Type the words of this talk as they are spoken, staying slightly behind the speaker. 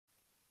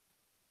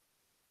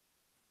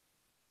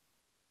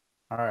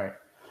All right.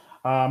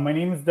 My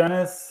name is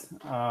Dennis,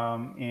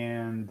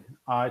 and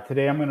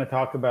today I'm going to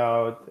talk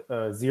about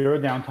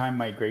zero downtime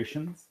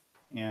migrations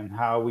and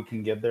how we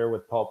can get there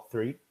with Pulp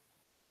 3.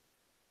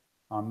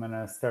 I'm going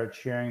to start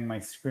sharing my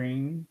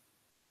screen.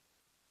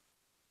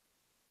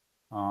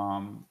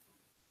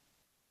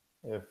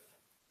 If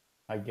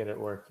I get it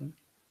working.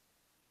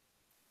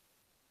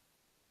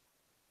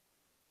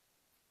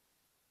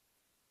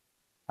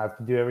 I have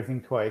to do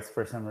everything twice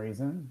for some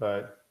reason,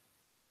 but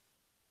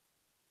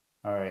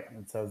all right,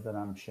 it says that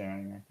I'm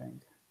sharing, I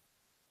think.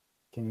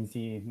 Can you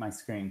see my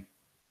screen?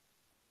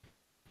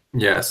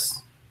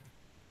 Yes.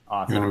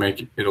 Awesome. You want to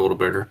make it a little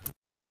bigger?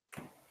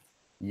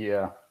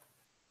 Yeah.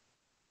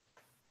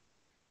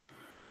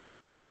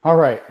 All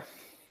right.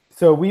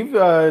 So we've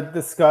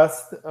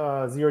discussed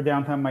zero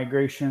downtime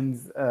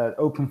migrations at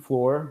open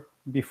floor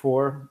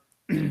before,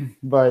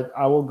 but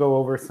I will go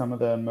over some of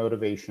the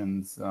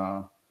motivations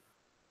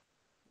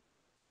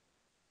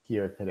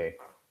here today.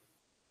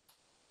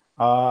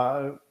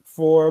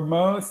 For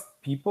most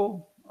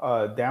people,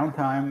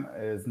 downtime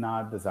is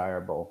not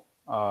desirable.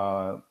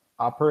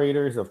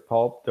 Operators of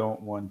Pulp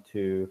don't want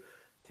to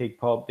take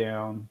Pulp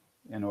down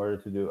in order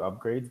to do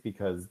upgrades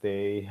because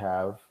they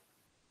have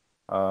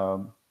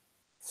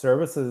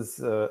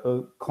services,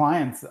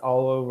 clients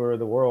all over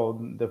the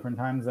world, in different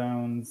time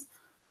zones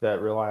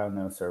that rely on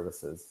those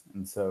services.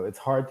 And so it's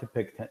hard to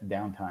pick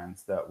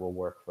downtimes that will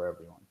work for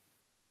everyone.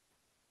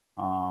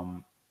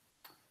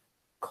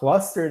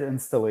 Clustered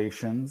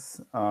installations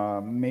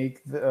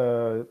make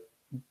the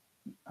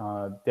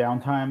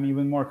downtime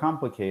even more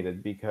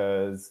complicated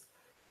because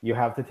you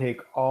have to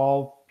take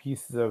all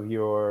pieces of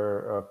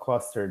your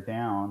cluster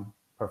down,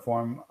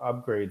 perform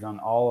upgrades on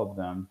all of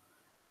them,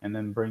 and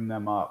then bring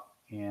them up.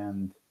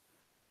 And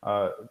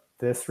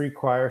this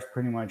requires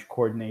pretty much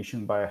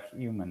coordination by a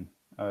human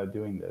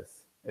doing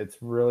this. It's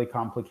really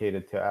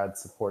complicated to add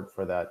support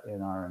for that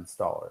in our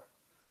installer.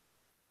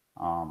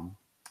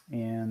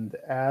 And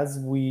as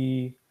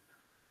we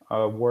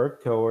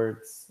work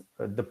towards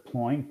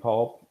deploying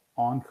Pulp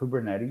on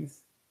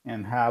Kubernetes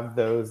and have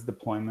those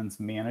deployments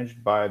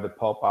managed by the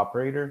Pulp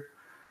operator,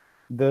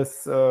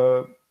 this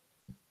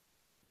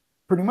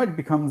pretty much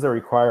becomes a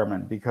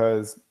requirement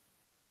because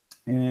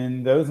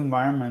in those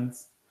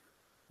environments,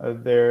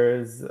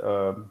 there's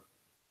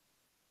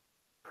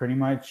pretty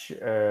much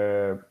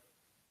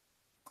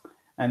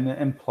an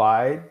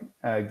implied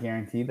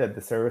guarantee that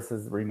the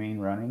services remain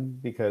running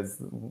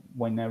because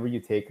whenever you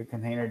take a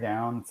container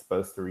down, it's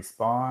supposed to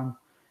respawn.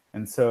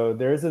 And so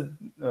there's a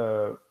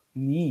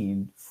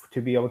need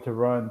to be able to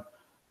run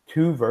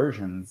two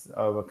versions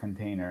of a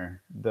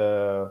container,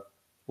 the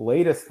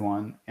latest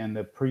one and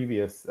the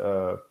previous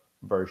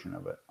version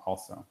of it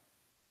also.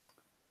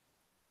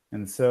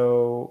 And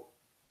so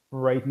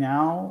right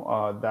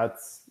now,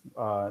 that's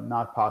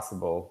not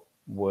possible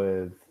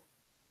with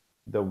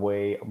the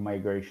way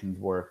migrations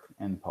work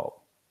in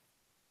Pulp.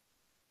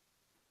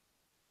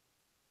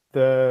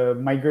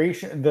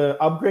 The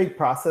upgrade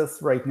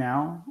process right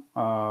now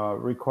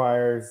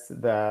requires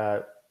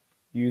that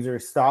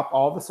users stop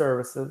all the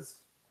services,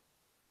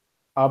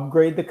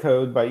 upgrade the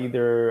code by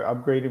either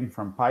upgrading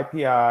from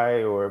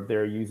PyPI, or if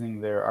they're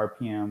using their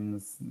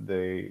RPMs,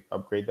 they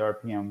upgrade the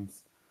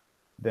RPMs,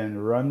 then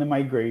run the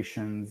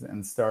migrations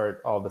and start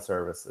all the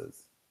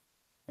services.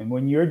 And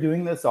when you're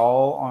doing this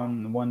all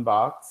on one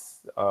box,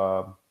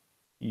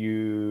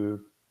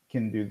 you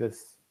can do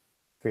this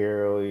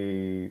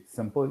fairly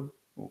simply.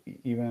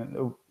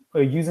 Even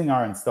using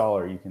our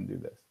installer, you can do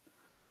this.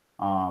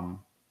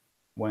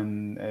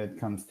 When it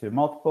comes to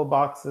multiple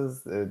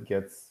boxes, it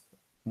gets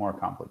more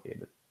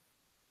complicated.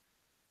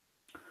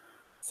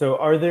 So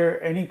are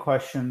there any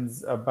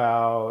questions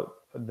about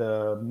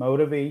the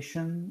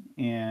motivation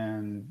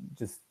and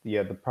just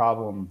the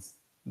problems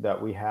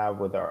that we have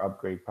with our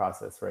upgrade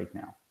process right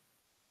now?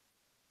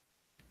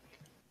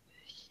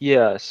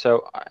 Yeah,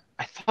 so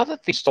I thought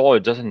that the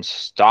installer doesn't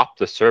stop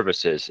the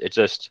services. It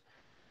just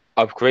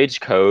upgrades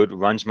code,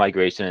 runs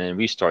migration, and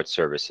restarts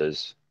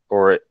services.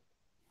 Or it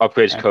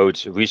upgrades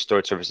codes,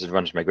 restarts services,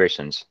 runs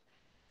migrations.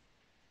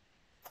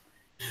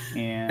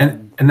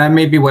 And that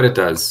may be what it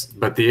does.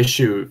 But the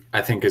issue,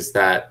 I think, is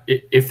that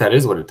if that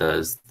is what it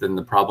does, then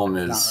the problem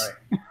is...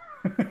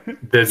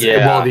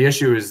 Well, the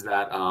issue is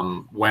that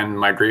when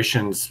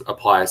migrations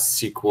apply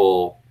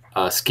SQL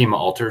schema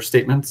alter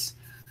statements,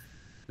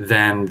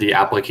 then the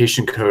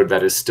application code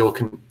that is still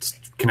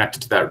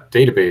connected to that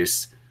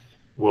database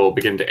will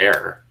begin to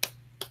error.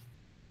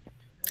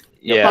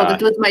 Yeah.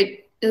 Well,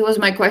 it was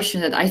my question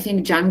that I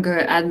think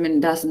Django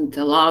admin doesn't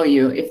allow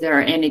you, if there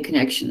are any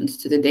connections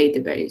to the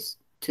database,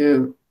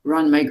 to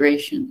run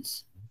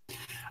migrations.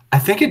 I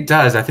think it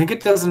does. I think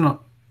it doesn't,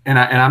 and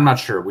I'm not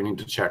sure. We need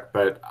to check,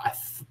 but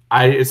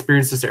I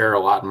experience this error a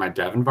lot in my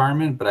dev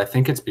environment, but I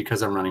think it's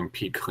because I'm running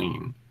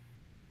pclean.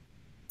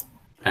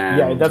 And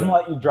yeah, it doesn't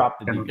let you drop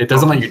the database. It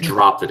doesn't let you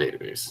drop the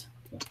database.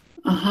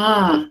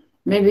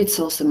 Maybe it's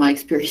also my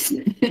experience.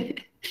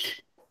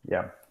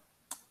 Yeah.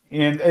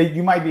 And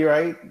you might be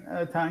right,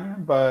 Tanya,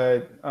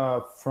 but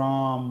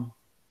from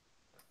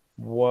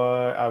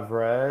what I've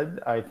read,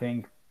 I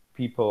think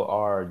people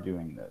are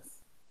doing this.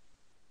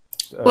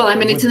 Well, I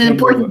mean, it's an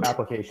important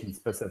application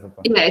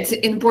specifically. Yeah, it's an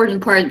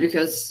important part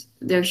because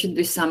there should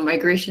be some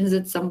migrations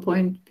at some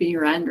point being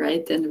ran,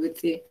 right? And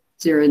with the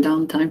zero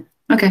downtime.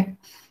 Okay.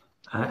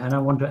 And I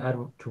want to add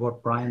to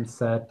what Brian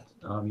said.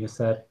 You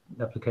said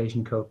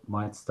application code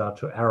might start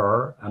to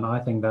error, and I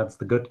think that's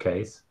the good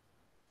case.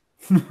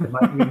 It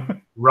might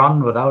even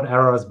run without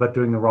errors, but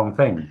doing the wrong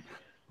thing.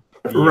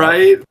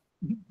 Right.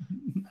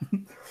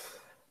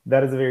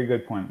 That is a very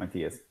good point,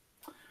 Matthias.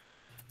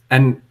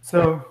 And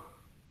so,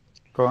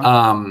 go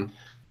on.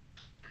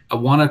 I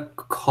want to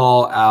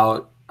call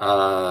out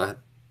an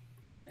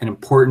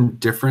important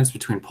difference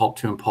between Pulp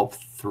 2 and Pulp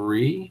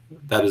 3.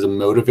 That is a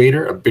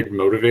motivator, a big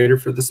motivator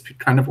for this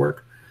kind of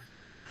work.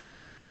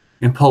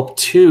 In Pulp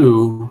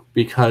 2,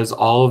 because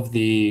all of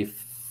the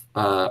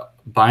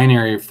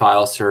binary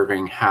file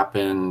serving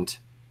happened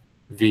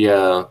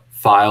via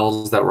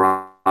files that were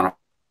on a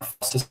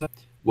file system,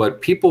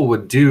 what people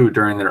would do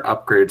during their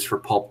upgrades for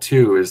Pulp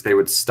 2 is they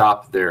would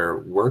stop their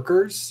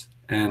workers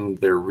and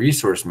their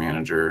resource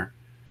manager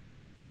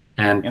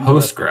and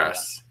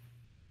Postgres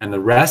and the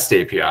REST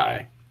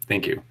API.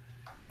 Thank you.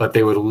 But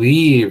they would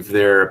leave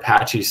their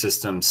Apache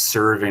system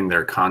serving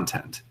their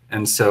content.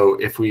 And so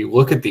if we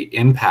look at the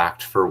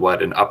impact for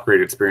what an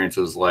upgrade experience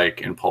was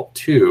like in Pulp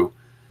 2,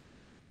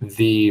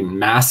 the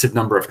massive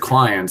number of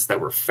clients that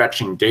were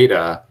fetching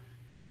data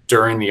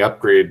during the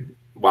upgrade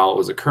while it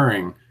was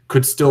occurring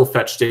could still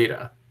fetch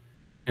data.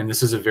 And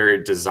this is a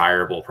very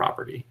desirable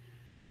property.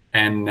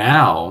 And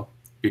now,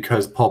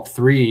 because Pulp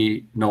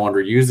 3 no longer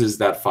uses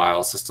that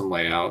file system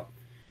layout,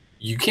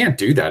 you can't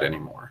do that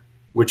anymore,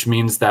 which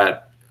means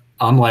that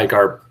unlike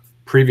our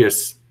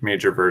previous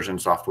major version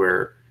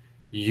software,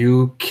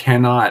 you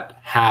cannot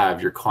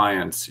have your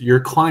clients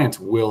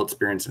will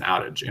experience an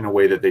outage in a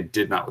way that they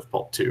did not with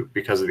Pulp 2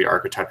 because of the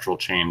architectural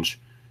change,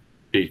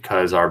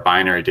 because our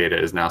binary data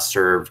is now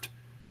served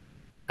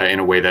in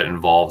a way that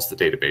involves the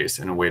database,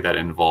 in a way that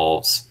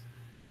involves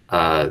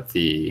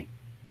the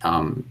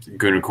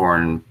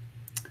Gunicorn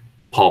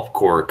Pulp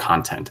core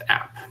content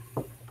app.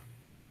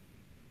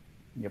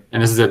 Yep.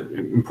 And this is an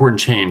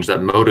important change that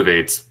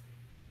motivates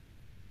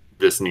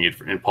this need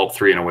in Pulp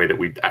 3 in a way that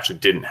we actually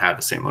didn't have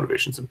the same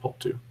motivations in Pulp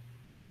 2.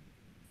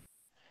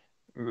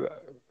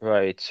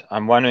 Right.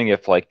 I'm wondering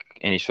if like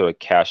any sort of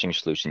caching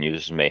solution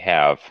users may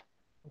have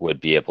would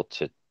be able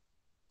to,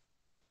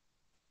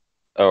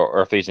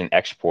 or if there's an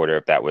exporter,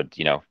 if that would,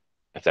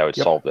 if that would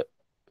solve it,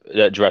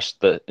 address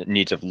the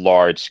needs of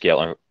large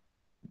scale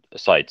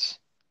sites.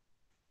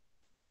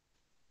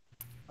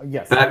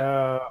 Yes.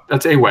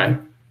 That's a way.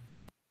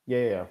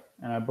 Yeah.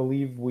 And I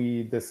believe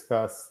we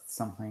discussed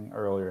something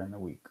earlier in the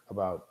week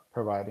about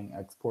providing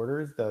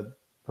exporters that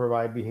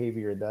provide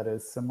behavior that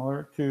is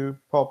similar to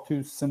Pulp 2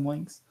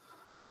 symlinks.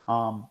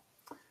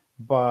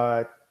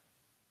 But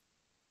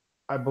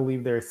I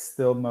believe there's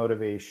still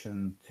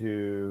motivation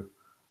to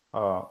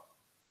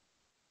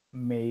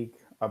make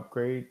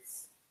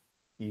upgrades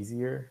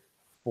easier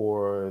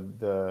for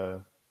the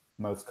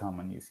most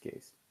common use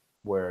case,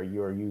 where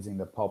you're using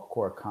the Pulp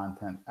core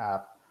content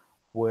app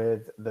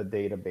with the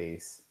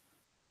database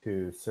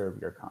to serve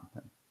your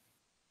content.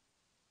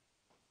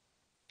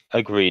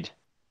 Agreed.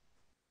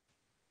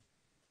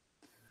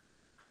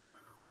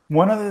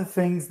 One of the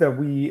things that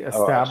we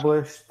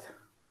established.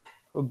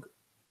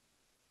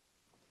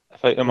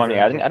 If I'm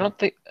adding, I don't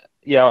think.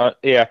 Yeah.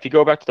 If you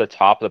go back to the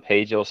top of the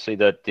page, you'll see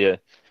that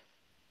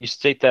you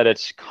state that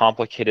it's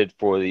complicated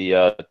for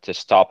the to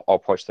stop all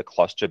parts of the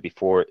cluster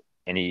before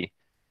any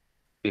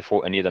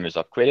of them is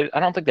upgraded. I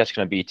don't think that's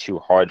going to be too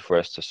hard for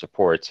us to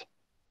support.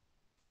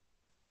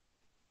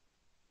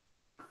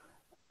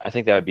 I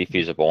think that would be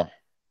feasible.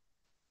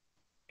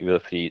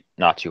 Really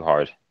not too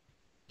hard.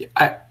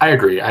 I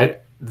agree.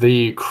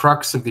 The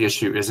crux of the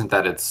issue isn't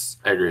that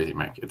I agree with you,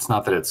 Mike. It's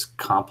not that it's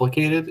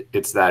complicated.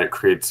 It's that it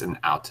creates an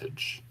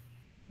outage.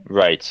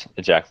 Right.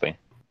 Exactly.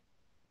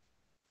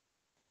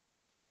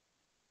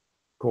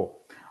 Cool.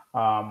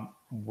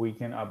 We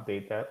can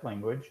update that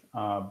language.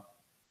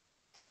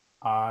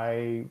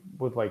 I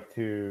would like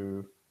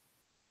to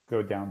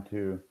go down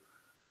to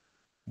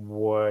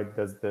what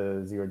does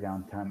the zero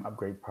downtime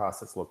upgrade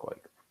process look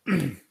like?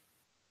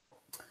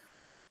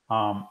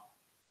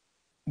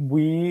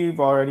 We've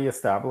already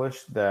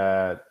established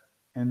that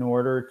in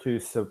order to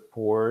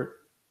support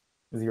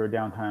zero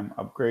downtime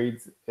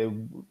upgrades,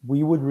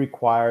 we would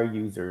require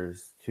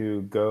users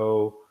to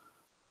go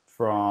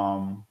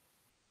from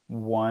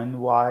one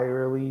Y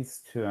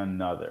release to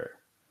another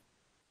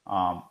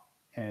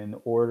in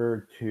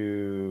order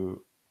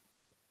to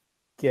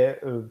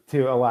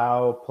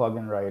allow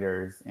plugin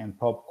writers and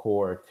Pulp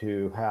core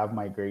to have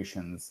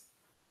migrations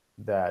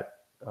that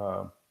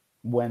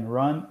when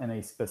run in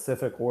a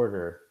specific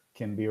order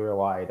can be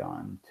relied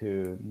on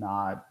to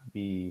not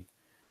be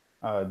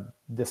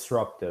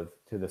disruptive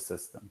to the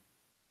system.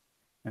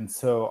 And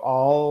so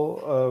all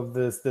of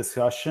this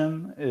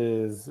discussion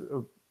is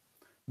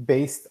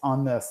based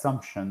on the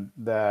assumption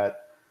that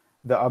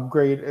the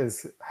upgrade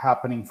is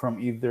happening from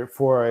either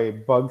for a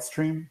bug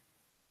stream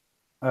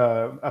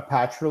a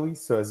patch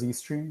release, so a Z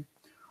stream,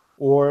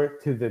 or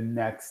to the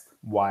next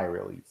Y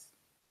release.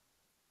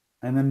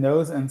 And in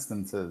those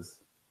instances,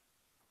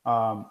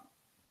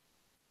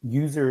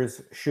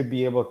 users should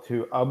be able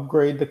to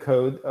upgrade the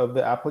code of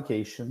the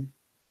application,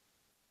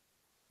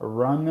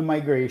 run the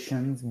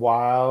migrations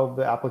while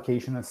the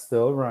application is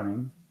still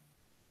running,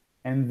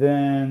 and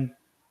then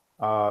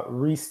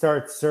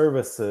restart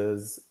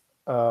services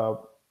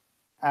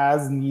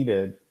as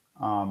needed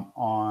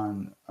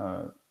on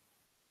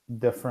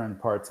different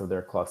parts of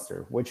their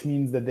cluster, which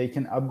means that they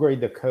can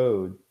upgrade the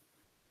code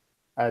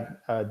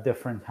at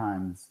different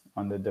times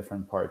on the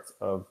different parts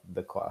of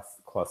the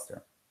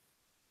cluster.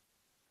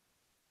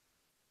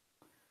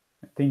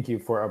 Thank you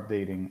for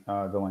updating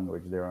the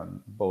language there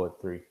on bullet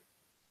 3.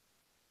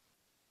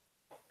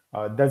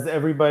 Does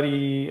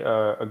everybody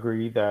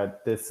agree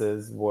that this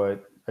is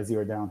what a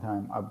zero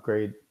downtime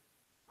upgrade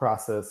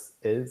process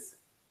is?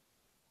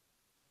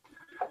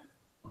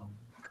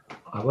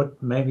 I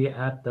would maybe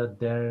add that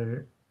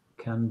there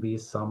can be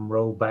some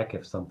rollback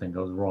if something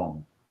goes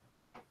wrong.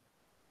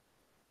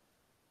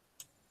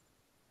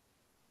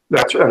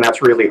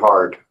 That's really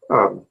hard.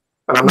 And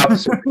I'm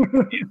not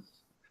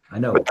I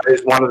know. But that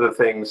is one of the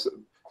things,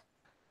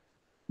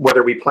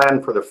 whether we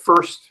plan for the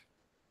first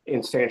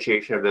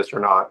instantiation of this or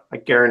not, I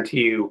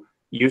guarantee you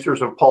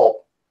users of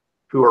Pulp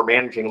who are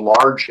managing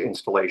large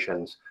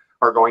installations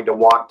are going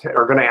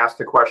to ask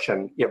the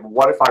question,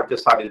 what if I've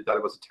decided that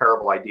it was a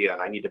terrible idea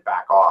and I need to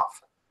back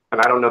off?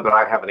 And I don't know that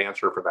I have an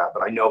answer for that,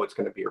 but I know it's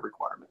going to be a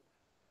requirement.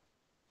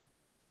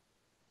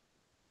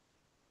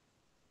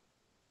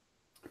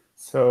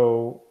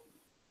 So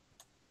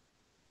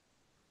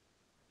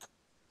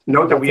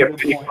note that we have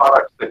many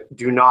products that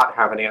do not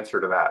have an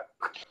answer to that.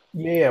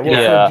 Yeah,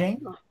 well, so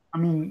Django, I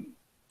mean,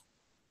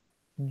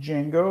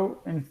 Django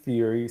in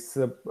theory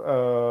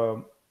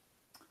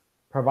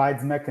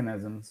provides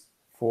mechanisms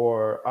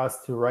for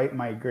us to write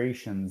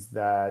migrations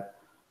that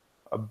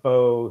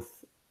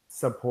both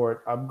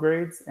support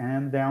upgrades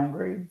and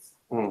downgrades,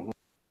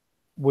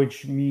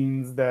 which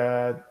means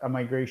that a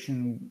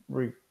migration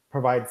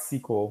provides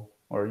SQL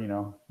or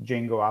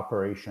Django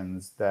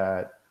operations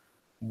that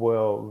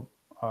will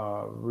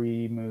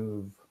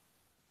remove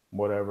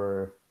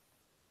whatever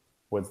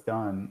was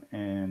done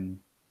in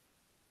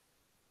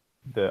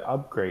the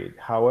upgrade.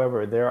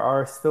 However, there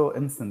are still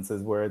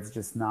instances where it's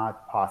just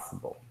not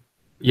possible.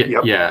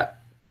 Yeah.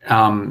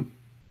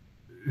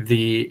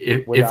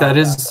 If that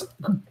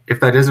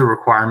is a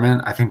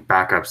requirement, I think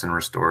backups and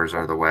restores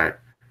are the way.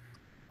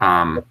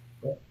 I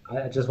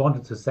just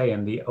wanted to say,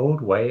 in the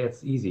old way,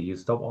 it's easy. You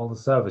stop all the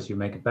service, you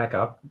make a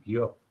backup,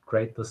 you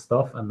upgrade the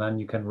stuff, and then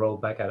you can roll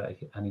back at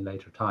any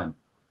later time.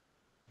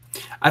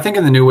 I think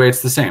in the new way,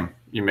 it's the same.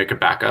 You make a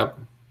backup.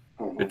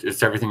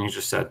 It's everything you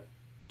just said.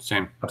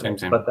 Same. But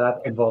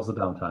that involves the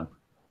downtime.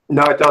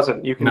 No, it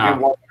doesn't. You can do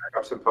more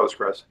backups in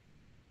Postgres.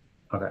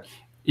 Okay.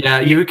 Yeah,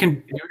 you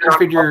can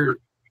configure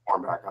more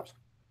backups.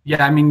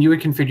 Yeah, I mean, you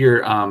would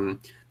configure.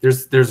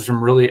 There's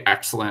some really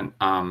excellent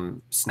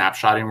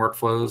snapshotting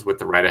workflows with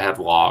the write-ahead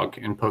log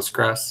in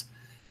Postgres,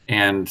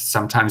 and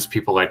sometimes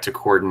people like to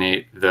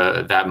coordinate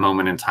that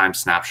moment in time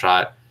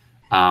snapshot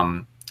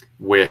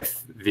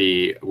with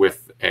a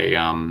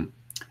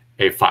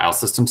file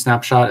system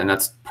snapshot, and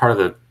that's part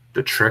of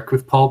the trick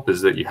with Pulp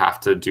is that you have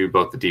to do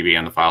both the DB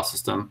and the file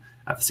system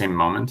at the same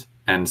moment,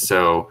 and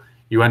so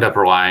you end up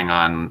relying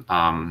on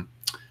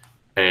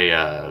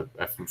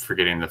I'm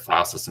forgetting the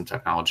file system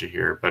technology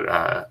here,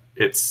 but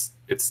it's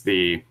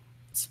the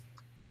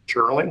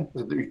journaling.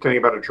 Are you thinking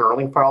about a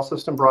journaling file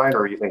system, Brian, or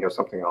are you thinking of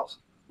something else?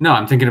 No,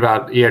 I'm thinking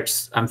about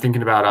I'm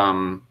thinking about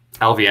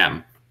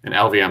LVM, an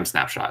LVM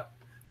snapshot,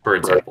 for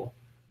example.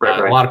 Right.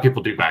 A lot of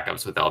people do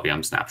backups with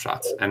LVM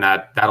snapshots, and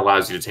that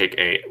allows you to take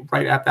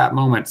right at that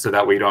moment, so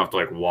that way you don't have to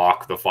like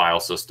walk the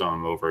file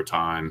system over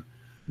time.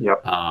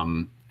 Yep.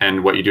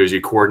 And what you do is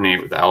you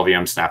coordinate with the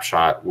LVM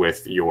snapshot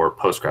with your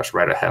Postgres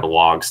write-ahead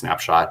log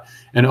snapshot.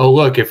 And oh,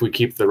 look, if we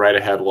keep the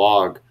write-ahead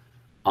log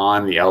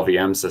on the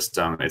LVM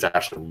system, it's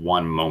actually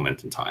one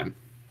moment in time.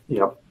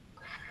 Yep.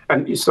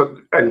 And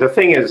the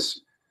thing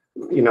is,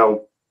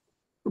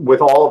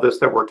 with all of this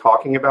that we're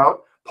talking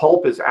about,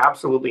 Pulp is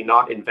absolutely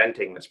not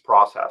inventing this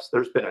process.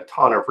 There's been a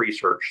ton of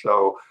research.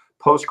 So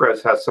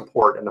Postgres has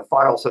support, and the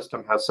file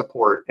system has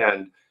support,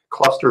 and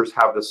clusters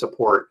have the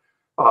support.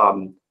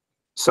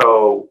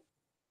 So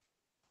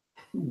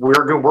we're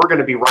going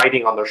to be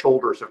riding on the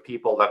shoulders of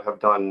people that have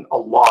done a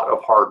lot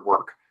of hard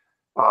work,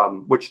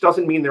 which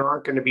doesn't mean there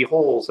aren't going to be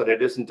holes and it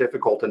isn't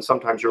difficult. And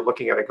sometimes you're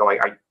looking at it going,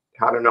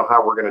 I don't know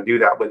how we're going to do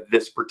that with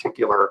this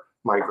particular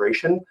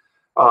migration.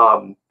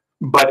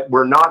 But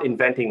we're not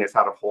inventing this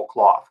out of whole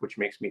cloth, which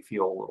makes me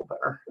feel a little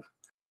better.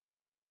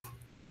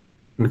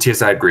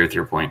 Matthias, I agree with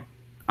your point.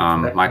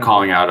 My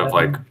calling out of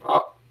like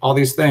all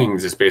these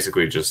things is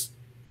basically just,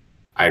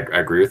 I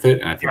agree with it,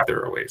 and I think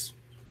there are ways.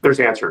 There's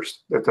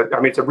answers. I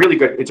mean, it's a really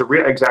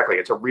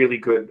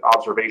good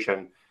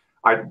observation.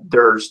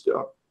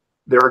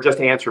 There are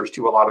just answers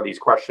to a lot of these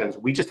questions.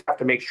 We just have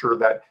to make sure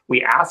that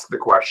we ask the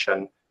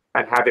question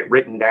and have it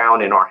written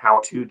down in our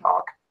how-to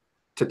doc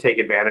to take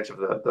advantage of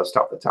the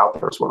stuff that's out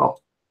there as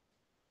well.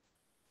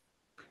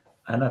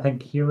 And I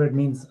think here it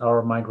means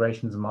our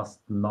migrations must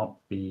not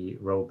be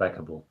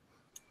rollbackable.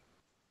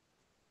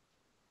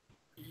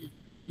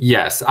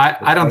 Yes,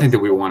 I don't think that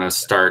we want to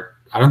start.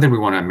 I don't think we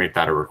want to make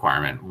that a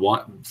requirement.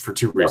 One, for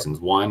two reasons.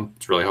 One,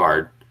 it's really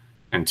hard,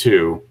 and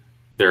two,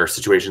 there are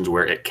situations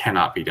where it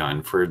cannot be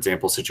done. For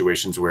example,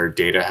 situations where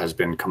data has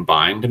been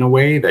combined in a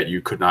way that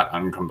you could not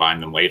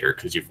uncombine them later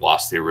because you've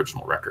lost the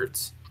original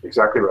records.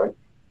 Exactly right.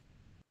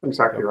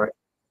 Exactly right.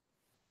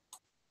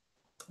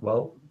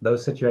 Well,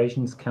 those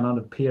situations cannot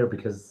appear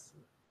because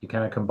you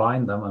cannot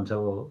combine them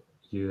until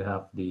you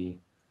have the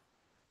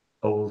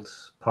old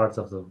parts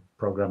of the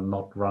program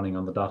not running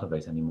on the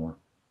database anymore.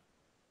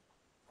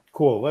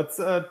 Cool.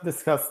 Let's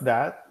discuss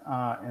that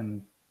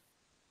in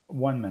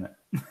 1 minute.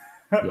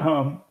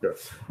 Yeah. Sure.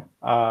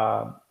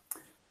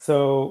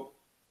 So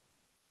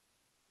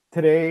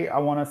today I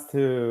want us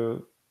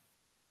to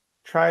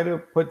try to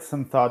put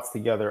some thoughts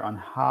together on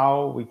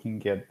how we can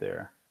get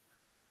there.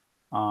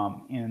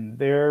 And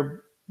there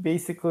are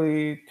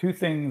basically two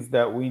things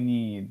that we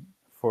need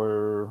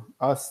for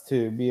us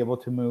to be able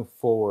to move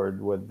forward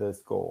with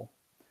this goal.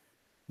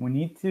 We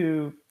need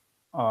to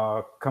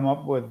come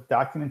up with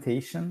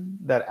documentation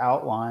that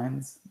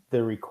outlines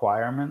the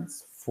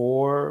requirements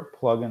for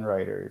plugin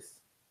writers,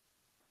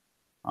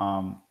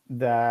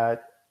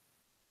 that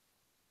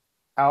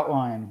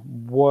outline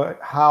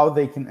how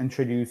they can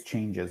introduce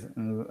changes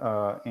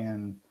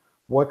and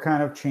what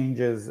kind of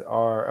changes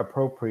are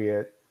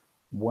appropriate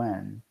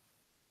when,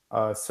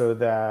 so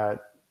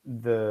that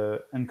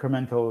the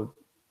incremental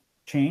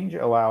change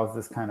allows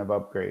this kind of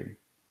upgrade.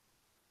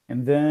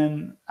 And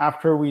then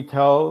after we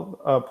tell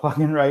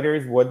plugin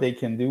writers what they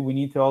can do, we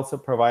need to also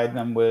provide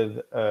them with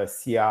a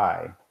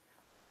CI.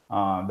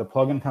 The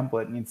plugin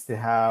template needs to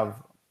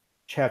have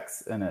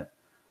checks in it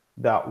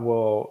that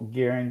will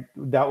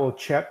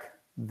check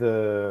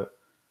the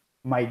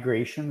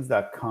migrations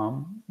that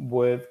come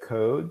with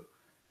code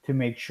to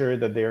make sure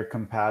that they're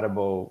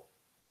compatible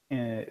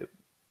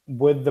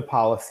with the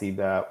policy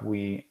that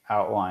we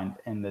outlined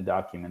in the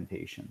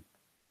documentation.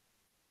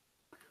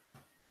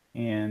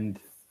 And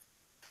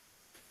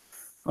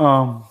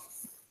so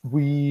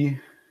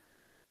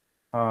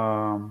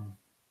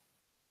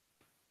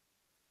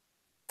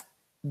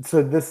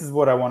this is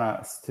what I want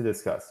us to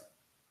discuss.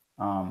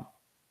 And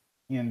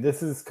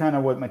this is kind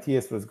of what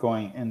Matthias was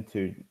going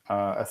into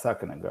a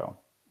second ago.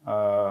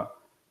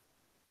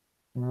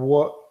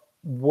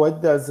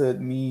 What does it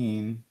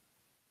mean?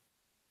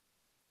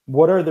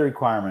 What are the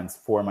requirements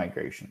for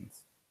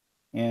migrations?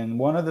 And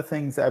one of the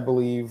things I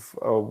believe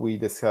we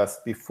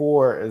discussed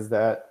before is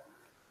that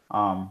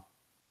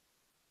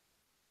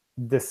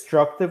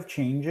destructive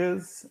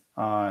changes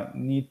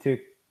need to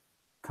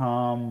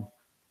come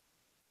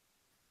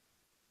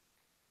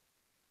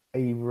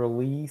a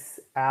release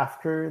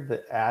after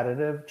the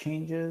additive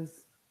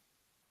changes,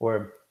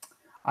 or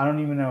I don't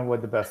even know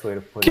what the best way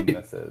to put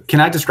this is. Can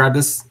I describe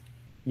this?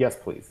 Yes,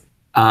 please.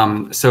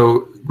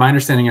 So my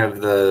understanding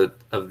of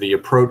the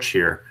approach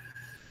here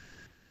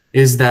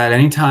is that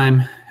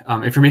anytime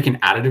if you're making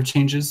additive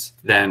changes,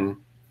 then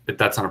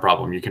that's not a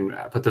problem. You can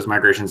put those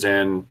migrations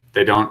in.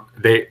 They don't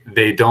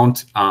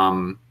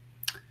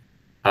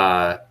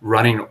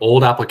running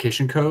old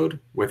application code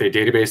with a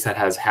database that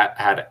has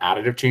had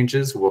additive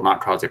changes will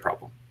not cause a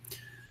problem.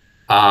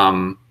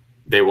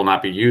 They will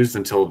not be used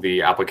until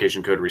the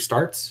application code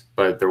restarts,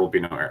 but there will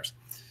be no errors.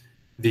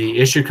 The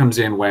issue comes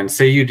in when,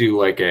 say, you do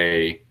like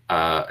a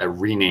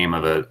rename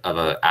of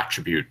a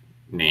attribute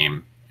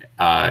name,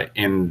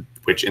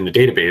 which in the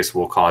database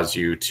will cause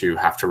you to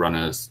have to run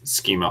a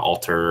schema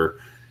alter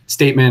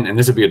statement, and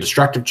this would be a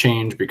destructive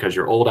change because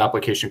your old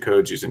application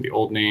code's using the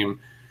old name.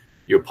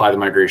 You apply the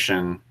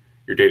migration,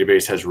 your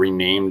database has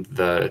renamed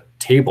the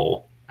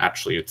table,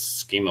 actually it's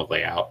schema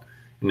layout,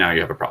 and now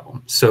you have a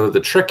problem. So the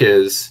trick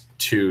is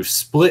to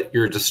split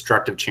your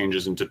destructive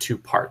changes into two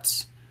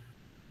parts.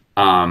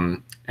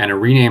 And a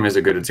rename is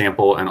a good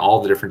example, and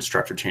all the different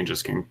destructive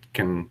changes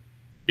can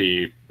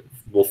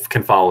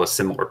follow a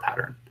similar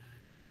pattern.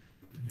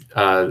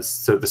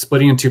 So the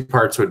splitting in two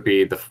parts would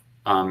be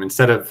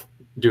instead of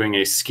doing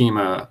a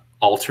schema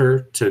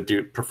alter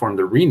to perform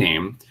the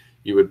rename,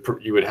 you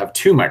would have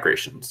two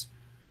migrations.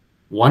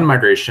 One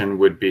migration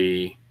would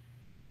be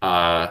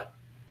I'm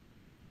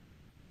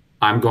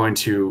going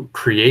to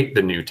create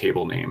the new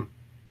table name,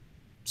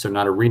 so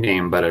not a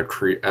rename but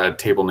a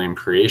table name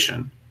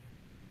creation.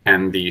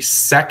 And the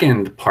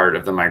second part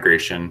of the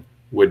migration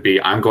would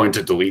be I'm going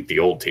to delete the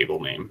old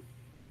table name,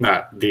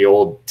 not the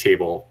old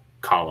table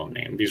column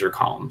name. These are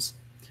columns.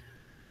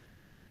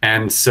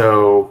 And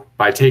so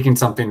by taking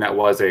something that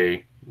was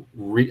a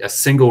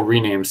single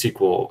rename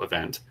SQL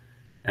event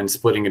and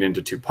splitting it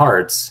into two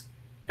parts,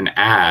 an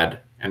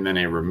add and then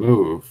a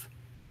remove,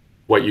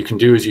 what you can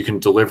do is you can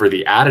deliver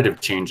the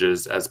additive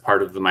changes as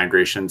part of the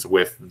migrations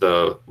with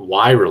the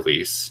Y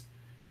release,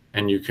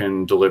 and you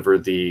can deliver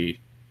the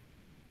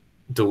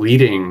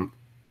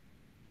delete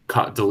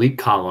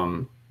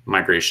column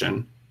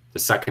migration, the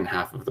second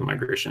half of the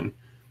migration,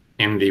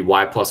 in the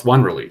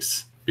Y+1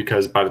 release.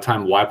 because by the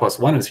time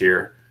y+1 is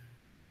here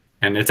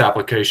and its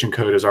application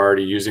code is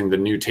already using the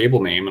new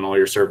table name and all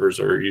your servers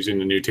are using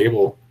the new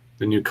table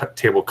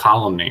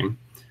column name,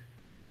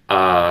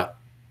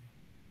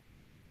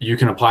 you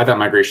can apply that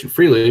migration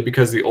freely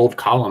because the old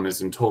column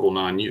is in total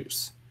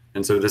non-use.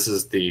 And so this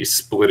is the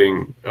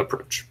splitting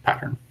approach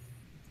pattern.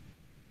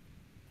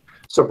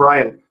 So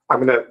Brian, I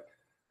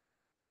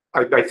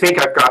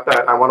think I've got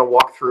that. I want to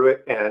walk through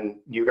it and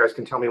you guys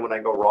can tell me when I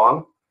go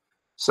wrong.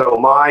 So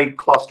my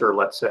cluster,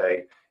 let's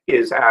say,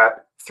 is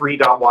at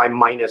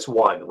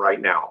 3.y-1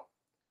 right now.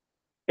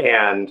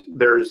 And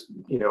there's,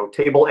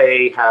 table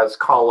A has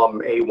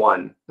column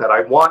A1 that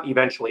I want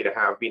eventually to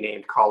have be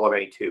named column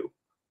A2,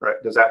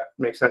 right? Does that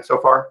make sense so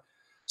far?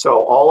 So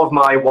all of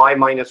my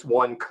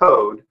y-1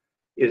 code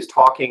is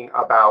talking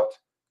about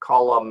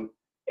column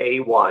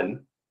A1.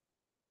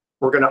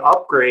 We're going to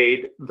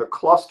upgrade the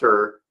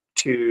cluster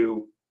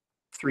to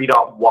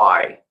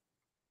 3.y.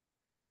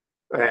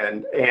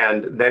 And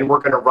then we're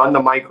going to run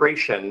the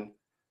migration.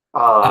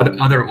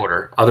 Other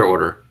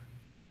order.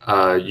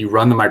 You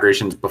run the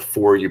migrations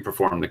before you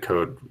perform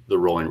the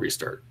rolling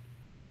restart.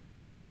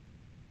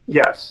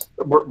 Yes,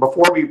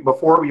 before we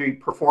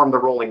perform the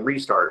rolling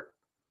restart.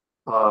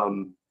 But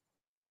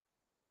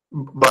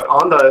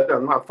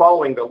I'm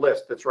following the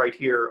list that's right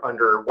here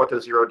under what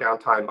does zero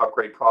downtime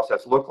upgrade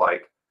process look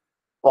like.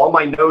 All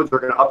my nodes are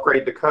going to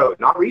upgrade the code,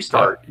 not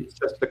restart. It's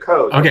just the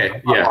code.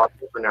 Okay, yeah. Are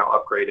now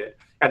upgraded,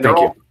 and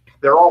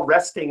they're all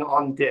resting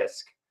on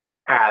disk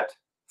at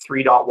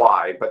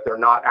 3.y, but they're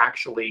not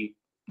actually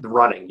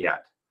running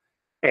yet.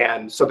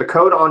 And so the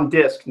code on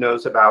disk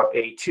knows about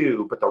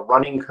A2, but the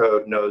running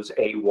code knows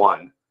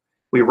A1.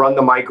 We run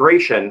the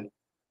migration,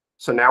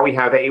 so now we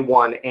have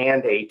A1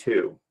 and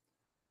A2.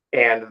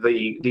 And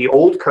the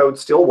old code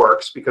still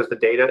works because the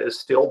data is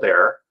still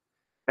there.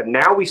 And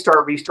now we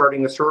start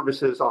restarting the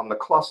services on the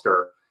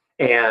cluster.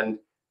 And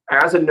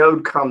as a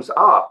node comes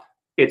up,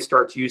 it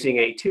starts using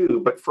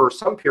A2, but for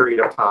some period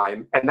of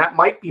time, and that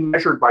might be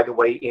measured, by the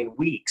way, in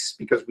weeks,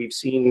 because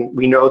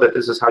we know that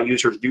this is how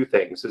users do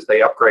things, is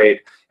they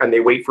upgrade and they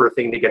wait for a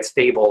thing to get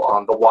stable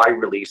on the Y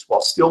release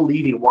while still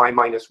leaving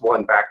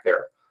Y-1 back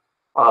there.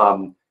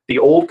 The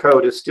old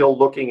code is still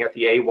looking at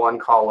the A1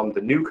 column.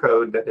 The new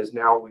code that is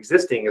now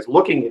existing is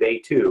looking at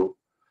A2.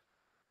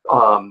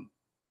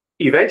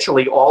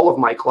 Eventually, all of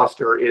my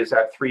cluster is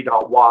at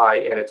 3.y,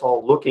 and it's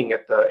all looking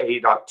at the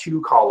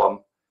A.2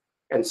 column.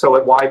 And so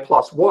at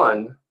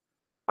y+1,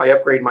 I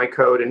upgrade my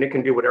code, and it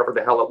can do whatever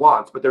the hell it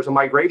wants. But there's a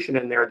migration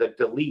in there that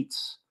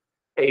deletes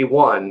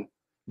A1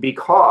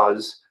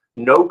 because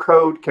no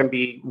code can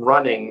be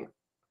running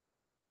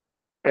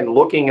and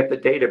looking at the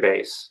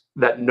database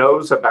that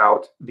knows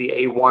about the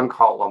A1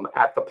 column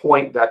at the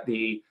point that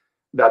the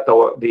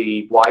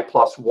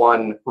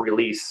y+1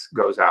 release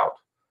goes out.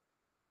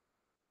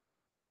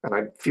 And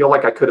I feel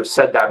like I could have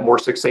said that more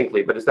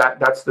succinctly, but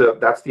that's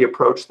the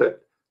approach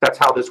that's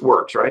how this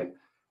works, right?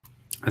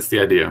 That's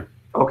the idea.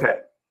 Okay.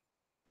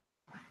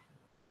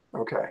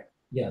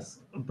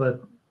 Yes,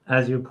 but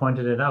as you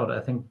pointed it out,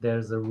 I think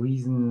there's a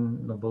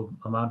reasonable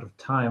amount of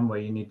time where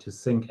you need to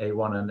sync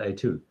A1 and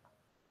A2.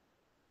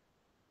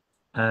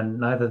 And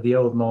neither the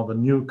old nor the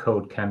new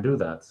code can do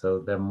that. So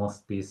there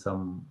must be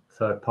some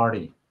third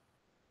party.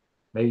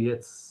 Maybe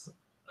it's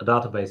a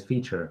database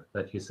feature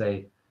that you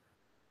say,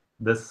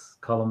 this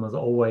column is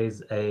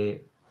always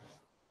a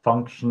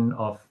function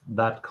of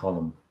that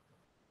column.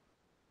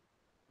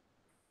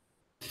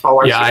 Oh,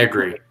 I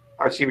agree.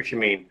 I see what you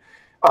mean.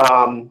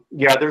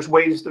 Yeah, there's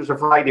a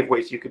variety of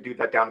ways you could do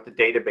that down at the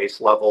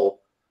database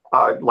level.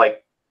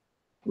 Like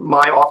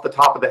my off the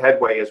top of the head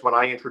way is when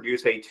I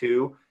introduce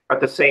A2, at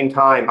the same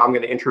time, I'm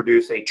going to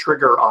introduce a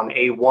trigger on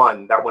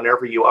A1 that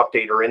whenever you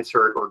update or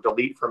insert or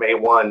delete from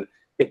A1,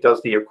 it does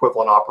the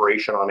equivalent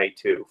operation on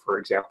A2, for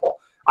example.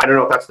 I don't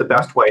know if that's the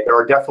best way. There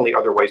are definitely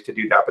other ways to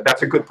do that, but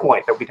that's a good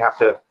point that we'd have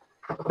to,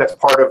 that's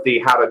part of the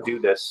how to do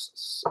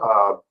this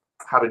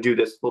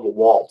little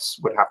waltz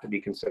would have to be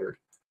considered.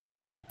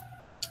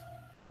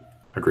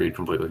 Agreed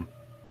completely.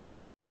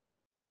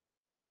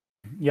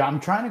 Yeah, I'm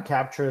trying to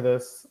capture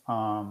this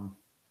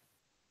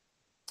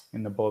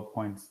in the bullet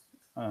points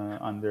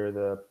under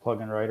the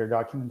plugin writer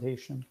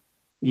documentation.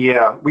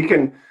 Yeah, we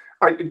can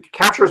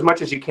capture as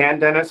much as you can,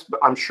 Dennis, but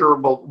I'm sure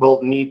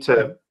we'll need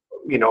to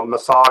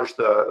massage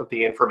the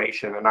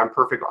information, and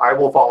I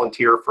will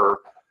volunteer for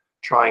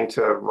trying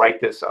to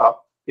write this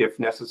up if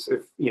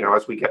necessary,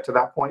 as we get to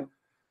that point.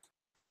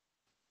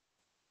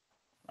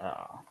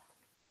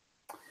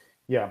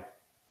 Yeah.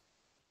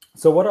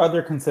 So what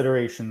other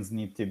considerations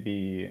need to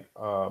be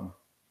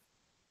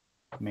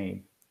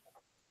made?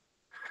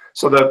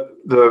 So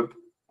the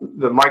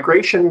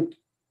migration,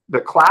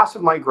 the class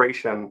of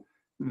migration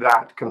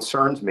that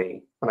concerns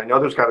me, and I know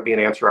there's got to be an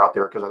answer out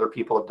there because other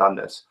people have done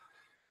this,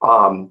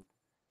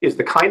 is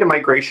the kind of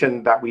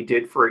migration that we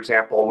did, for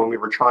example, when we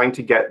were trying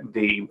to get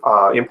the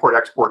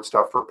import-export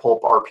stuff for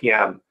Pulp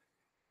RPM,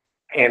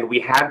 and we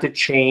had to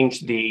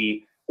change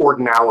the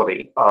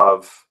ordinality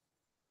of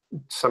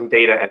some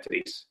data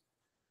entities.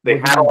 They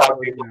had allowed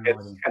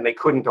duplicates, and they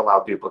couldn't allow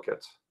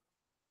duplicates.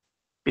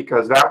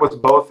 because that was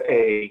both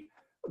a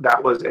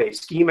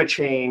schema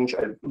change,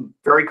 a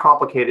very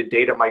complicated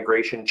data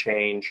migration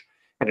change,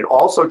 and it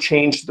also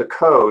changed the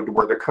code,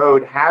 where the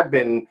code had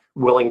been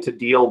willing to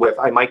deal with,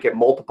 I might get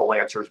multiple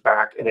answers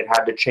back, and it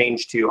had to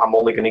change to, I'm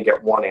only going to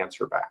get one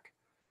answer back.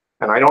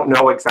 And I don't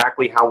know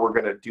exactly how we're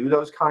going to do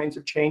those kinds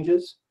of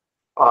changes,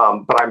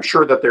 but I'm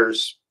sure that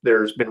there's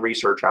been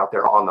research out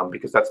there on them,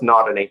 because that's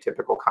not an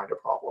atypical kind of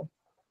problem.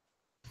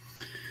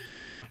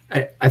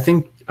 I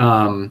think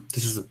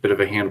this is a bit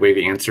of a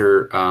hand-wavy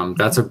answer.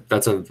 That's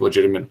a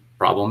legitimate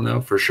problem,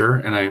 though, for sure.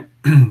 And I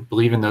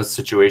believe in those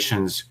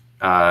situations,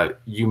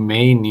 you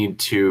may need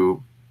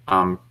to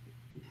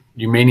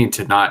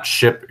not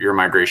ship your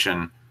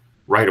migration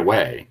right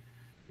away.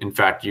 In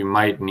fact, you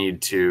might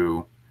need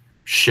to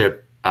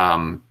ship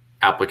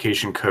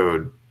application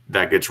code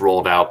that gets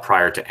rolled out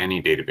prior to any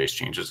database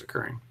changes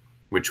occurring,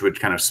 which would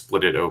kind of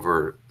split it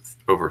over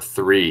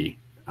 3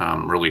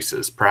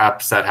 releases.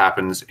 Perhaps that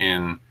happens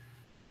in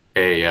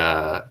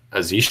a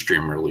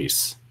Z-Stream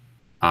release,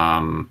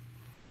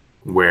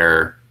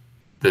 where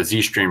the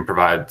Z-Stream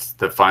provides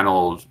the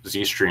final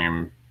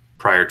Z-Stream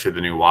prior to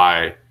the new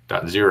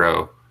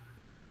Y.0,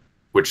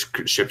 which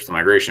ships the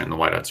migration. The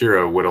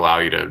Y.0 would allow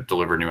you to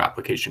deliver new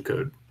application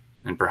code.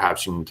 And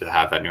perhaps you need to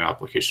have that new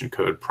application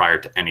code prior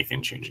to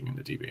anything changing in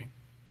the DB.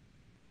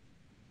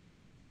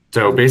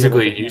 So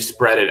basically, you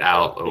spread it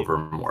out over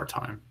more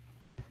time.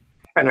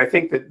 And I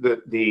think that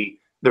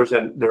there's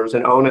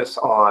an onus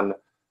on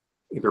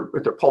either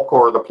PulpCon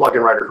or the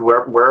plugin writer,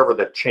 wherever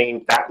the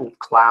change, that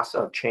class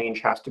of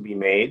change has to be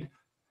made,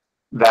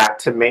 that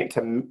to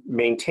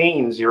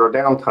maintain zero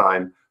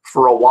downtime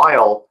for a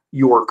while,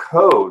 your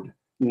code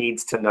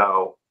needs to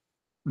know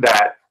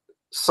that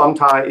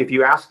sometimes, if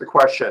you ask the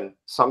question,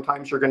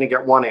 sometimes you're going to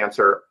get one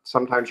answer,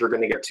 sometimes you're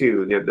going to get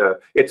 2.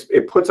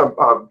 It puts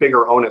a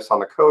bigger onus on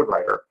the code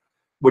writer,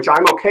 which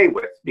I'm okay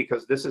with,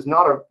 because this isn't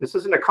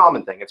a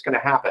common thing. It's going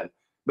to happen.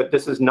 But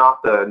this is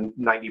not the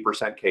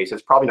 90% case.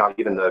 It's probably not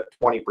even the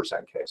 20%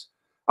 case.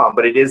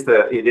 But it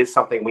is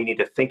something we need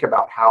to think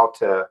about, how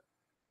to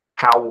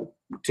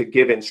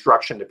give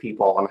instruction to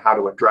people on how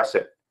to address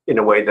it in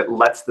a way that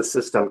lets the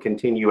system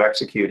continue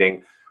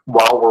executing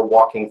while we're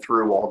walking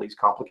through all these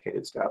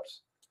complicated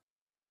steps.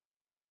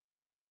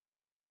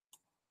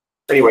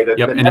 Anyway,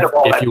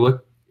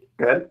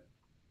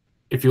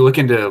 if you look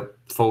into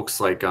folks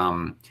like,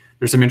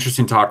 there's some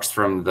interesting talks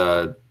from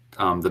the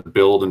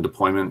build and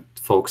deployment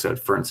folks at,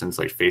 for instance,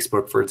 like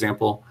Facebook, for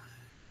example,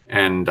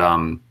 and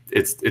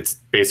it's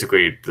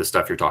basically the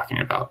stuff you're talking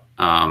about.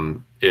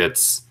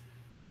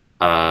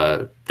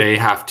 They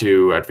have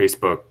to, at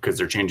Facebook, because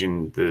they're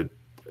changing the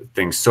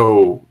things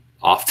so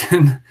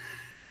often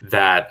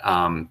that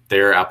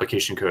their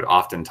application code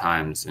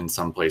oftentimes in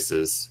some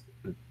places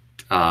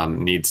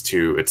needs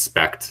to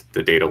expect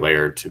the data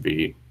layer to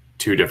be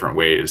 2 different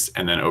ways,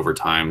 and then over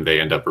time they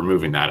end up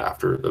removing that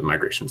after the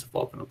migrations have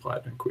all been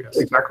applied in Quiesce.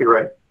 Exactly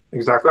right.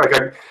 Exactly.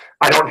 Like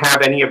I don't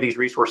have any of these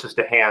resources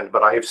to hand,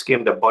 but I have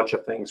skimmed a bunch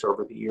of things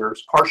over the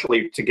years,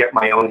 partially to get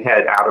my own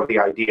head out of the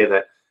idea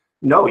that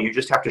no, you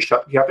just have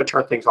to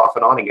turn things off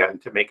and on again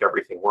to make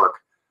everything work.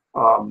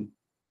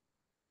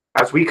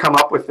 As we come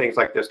up with things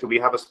like this, do we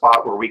have a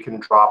spot where we can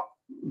drop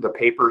the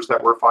papers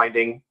that we're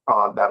finding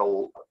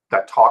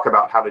that talk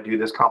about how to do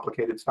this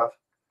complicated stuff?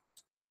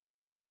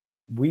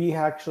 We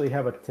actually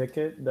have a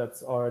ticket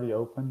that's already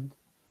opened.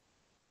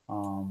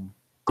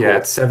 Yeah,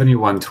 it's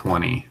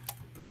 7120.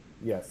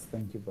 Yes,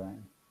 thank you,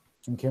 Brian.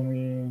 And can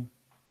we?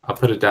 I'll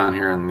put it down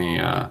here in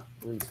the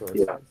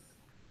resources.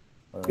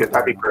 Yeah,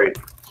 that'd be great.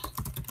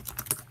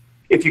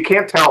 If you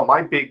can't tell,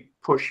 my big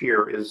push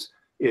here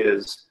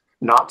is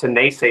not to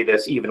naysay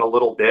this even a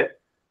little bit,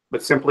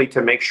 but simply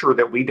to make sure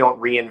that we don't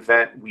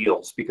reinvent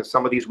wheels, because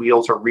some of these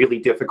wheels are really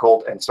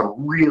difficult and some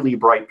really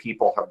bright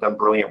people have done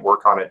brilliant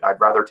work on it.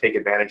 I'd rather take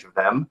advantage of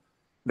them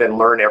than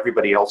learn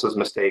everybody else's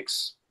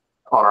mistakes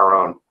on our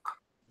own.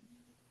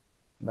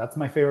 That's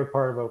my favorite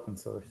part of open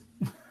source.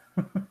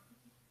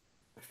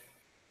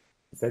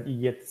 Is that you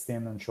get to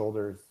stand on the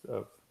shoulders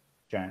of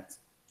giants.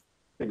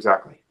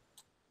 Exactly.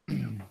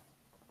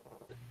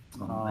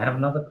 I have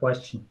another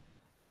question.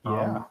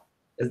 Yeah.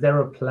 Is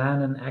there a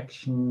plan in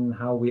action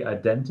how we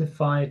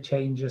identify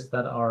changes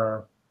that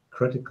are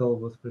critical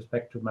with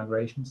respect to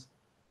migrations?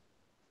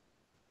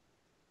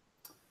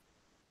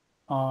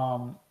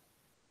 My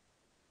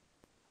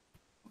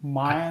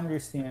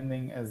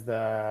understanding is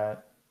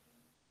that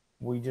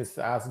we just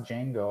ask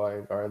Django,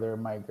 like, are there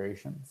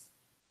migrations?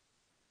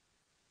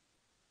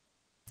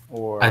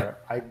 Or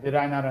did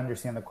I not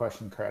understand the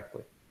question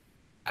correctly?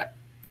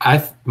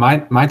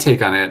 My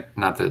take on it,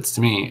 not that it's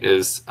to me,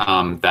 is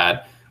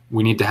that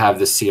we need to have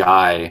the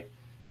CI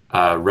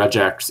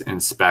regex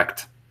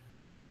inspect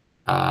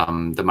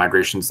the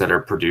migrations that are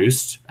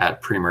produced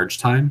at pre-merge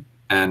time,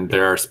 and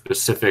there are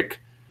specific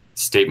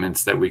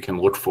statements that we can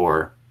look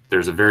for.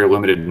 There's a very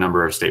limited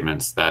number of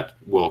statements that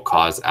will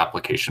cause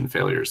application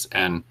failures,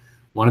 and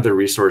one of the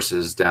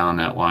resources down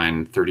at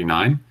line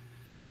 39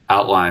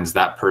 outlines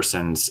that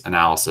person's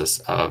analysis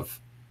of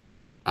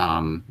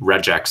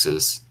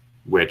regexes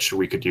which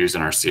we could use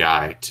in our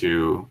CI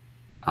to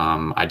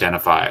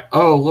identify,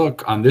 oh,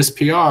 look, on this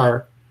PR,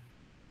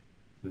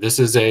 this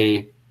is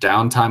a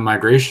downtime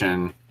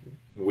migration.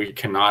 We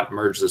cannot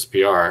merge this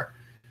PR.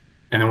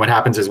 And then what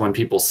happens is when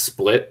people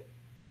split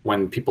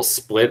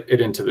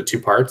it into the two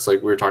parts, like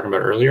we were talking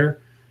about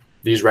earlier,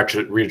 these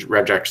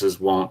regexes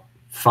won't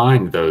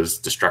find those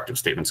destructive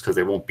statements because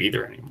they won't be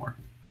there anymore.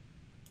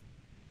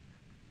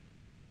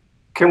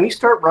 Can we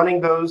start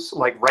running those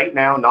like right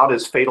now, not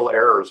as fatal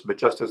errors, but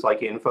just as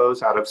like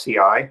infos out of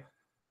CI?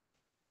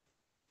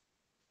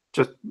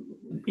 Just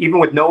even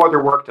with no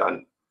other work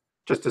done,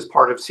 just as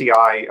part of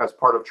CI, as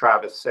part of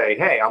Travis, say,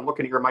 hey, I'm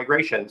looking at your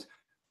migrations.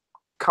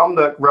 Come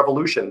the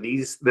revolution,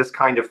 this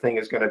kind of thing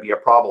is going to be a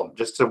problem,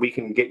 just so we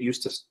can get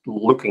used to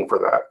looking for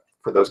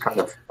those kind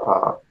of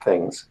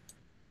things.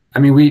 I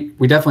mean,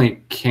 we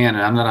definitely can,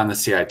 and I'm not on the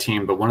CI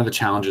team, but one of the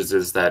challenges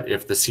is that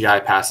if the CI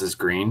passes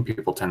green,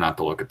 people tend not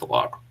to look at the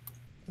log.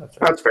 That's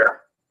right. That's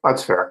fair.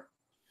 That's fair.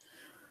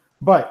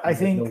 But I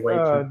think no way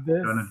to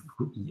turn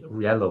it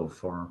yellow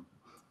for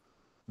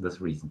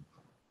this reason.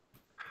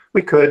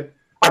 We could.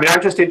 I mean,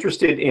 I'm just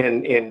interested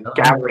in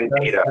gathering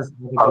data as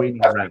we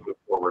move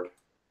forward.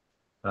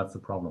 That's the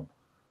problem.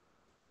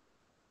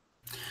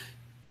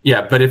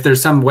 Yeah, but if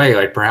there's some way,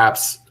 like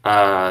perhaps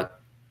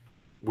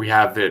we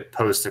have it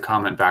post a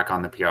comment back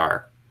on the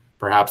PR.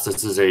 Perhaps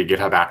this is a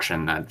GitHub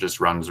action that just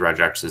runs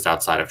regexes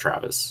outside of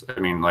Travis. I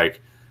mean, like,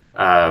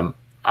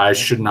 I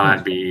should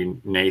not be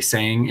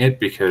naysaying it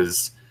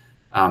because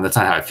that's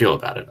not how I feel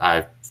about it.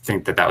 I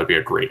think that would be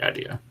a great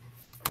idea.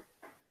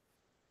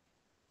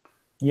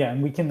 Yeah,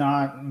 and we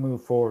cannot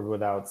move forward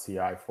without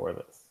CI for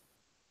this.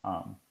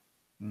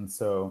 And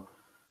so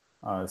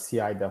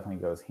CI definitely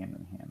goes hand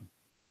in hand.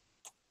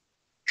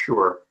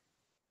 Sure.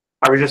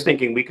 I was just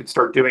thinking we could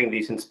start doing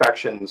these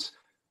inspections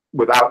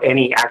without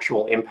any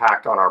actual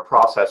impact on our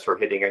process or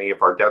hitting any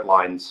of our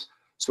deadlines,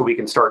 so we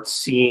can start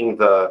seeing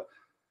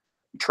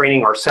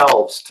training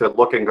ourselves to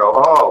look and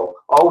go,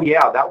 oh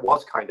yeah, that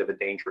was kind of a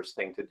dangerous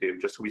thing to do,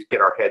 just so we get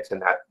our heads in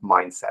that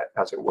mindset,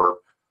 as it were,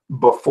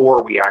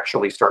 before we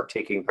actually start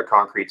taking the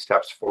concrete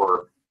steps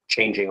for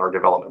changing our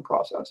development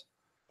process.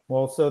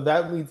 Well, so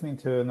that leads me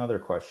to another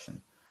question.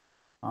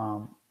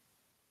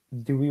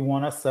 Do we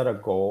want to set a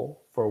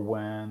goal for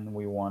when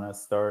we want to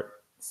start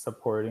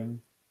supporting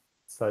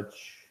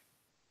such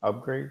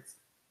upgrades?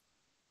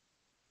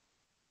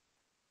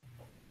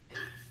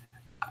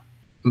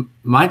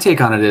 My take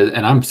on it is,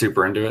 and I'm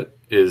super into it,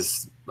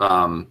 is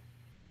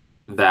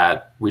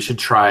that we should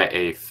try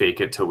a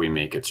fake it till we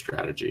make it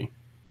strategy.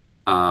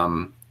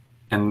 And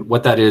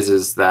what that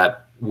is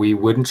that we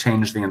wouldn't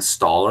change the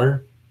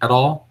installer at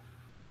all,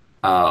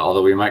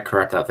 although we might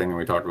correct that thing that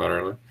we talked about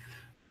earlier.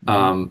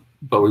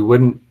 But we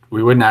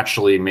wouldn't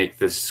actually make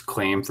this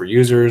claim for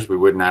users. We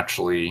wouldn't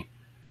actually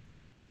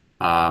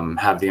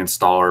have the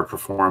installer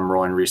perform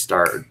roll and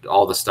restart,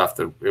 all the stuff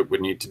that it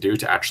would need to do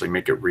to actually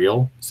make it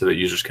real so that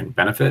users can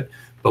benefit.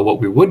 But what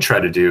we would try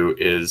to do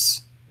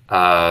is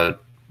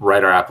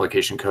write our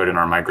application code and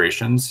our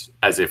migrations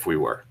as if we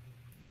were,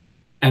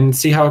 and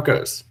see how it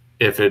goes.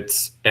 If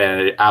it's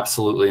an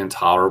absolutely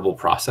intolerable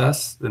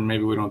process, then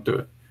maybe we don't do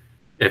it.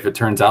 If it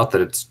turns out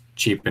that it's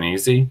cheap and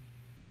easy,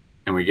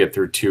 and we get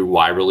through 2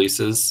 Y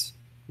releases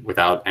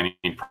without any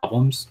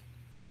problems,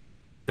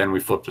 then we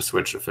flip the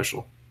switch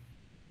official.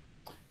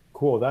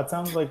 Cool. That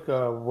sounds like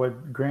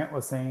what Grant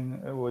was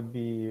saying would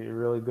be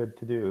really good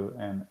to do,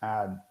 and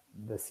add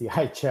the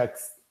CI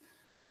checks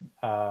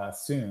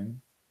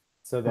soon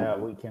so that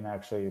we can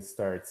actually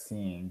start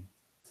seeing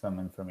some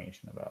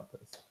information about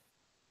this.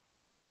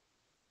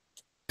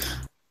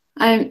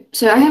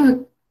 So I have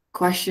a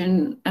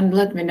question, and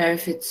let me know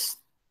if it's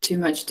too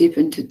much deep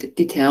into the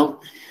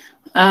detail.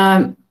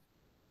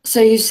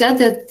 So you said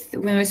that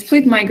when we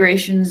split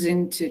migrations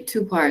into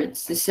 2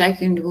 parts, the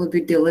second will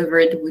be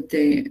delivered with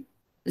the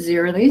Z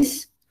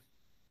release?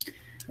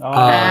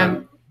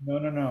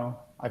 No.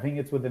 I think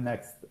it's with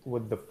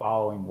the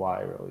following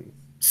Y release.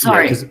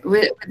 Sorry,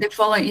 with the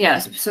following,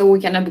 yes, so we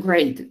can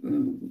upgrade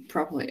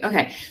properly.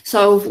 Okay,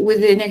 so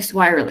with the next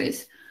Y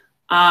release,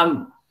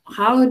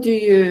 how do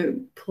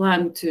you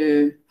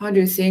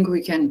think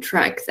we can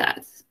track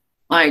that?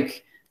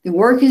 Like, the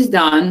work is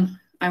done,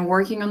 I'm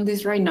working on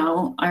this right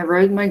now, I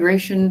wrote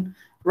migration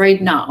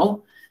right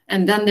now,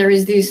 and then there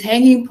is this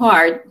hanging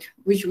part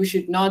which we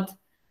should not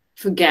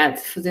forget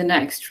for the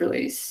next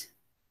release.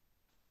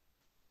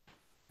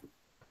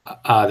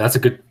 That's a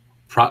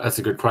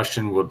good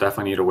question. We'll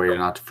definitely need a way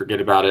not to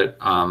forget about it.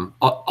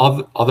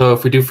 Although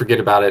if we do forget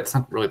about it, it's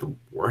not really the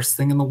worst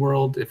thing in the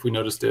world. If we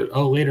noticed it,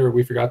 oh, later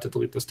we forgot to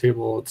delete this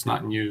table, it's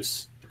not in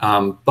use.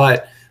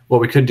 But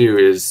what we could do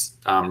is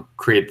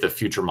create the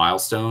future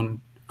milestone,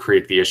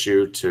 create the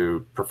issue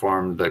to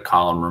perform the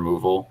column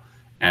removal,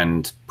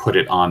 and put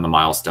it on the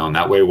milestone.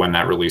 That way, when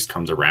that release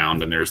comes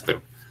around and there's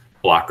the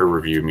blocker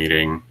review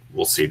meeting,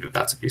 we'll see that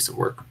that's a piece of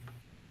work,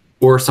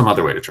 or some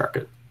other way to track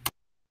it.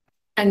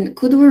 And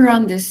could we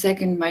run this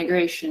second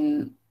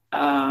migration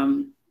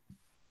right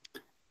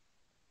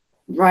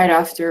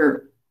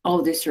after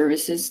all the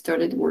services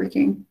started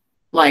working?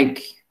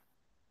 Like,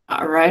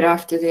 right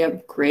after the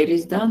upgrade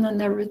is done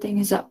and everything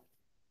is up?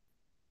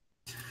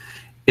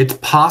 It's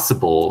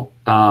possible.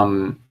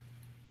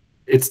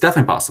 It's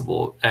definitely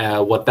possible.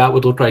 What that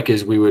would look like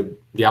is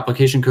the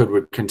application code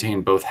would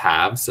contain both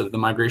halves of the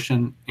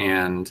migration.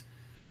 And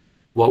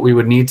what we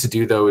would need to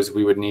do, though, is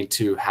we would need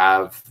to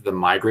have the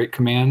migrate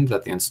command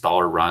that the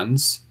installer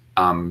runs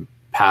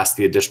pass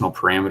the additional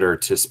parameter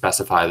to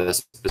specify the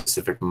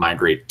specific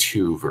migrate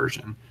to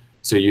version.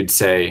 So you'd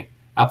say,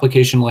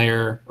 application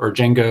layer or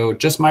Django,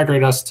 just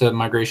migrate us to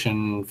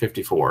migration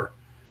 54.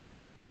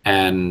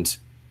 And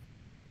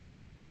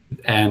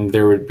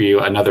there would be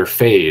another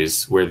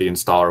phase where the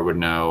installer would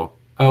know,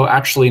 oh,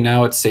 actually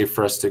now it's safe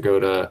for us to go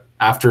to,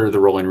 after the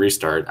rolling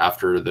restart,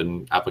 after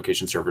the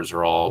application servers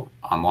are all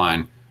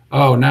online,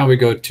 oh, now we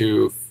go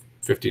to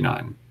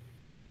 59.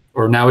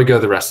 Or now we go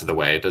the rest of the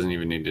way. It doesn't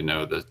even need to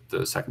know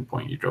the second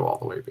point. You go all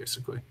the way,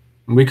 basically.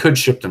 And we could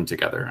ship them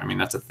together. I mean,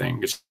 that's a thing.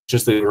 It's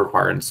just that it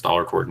requires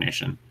installer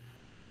coordination.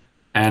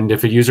 And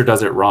if a user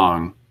does it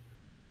wrong,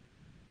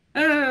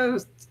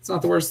 it's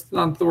not the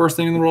worst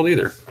thing in the world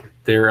either.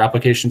 Their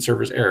application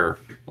servers error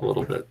a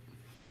little bit.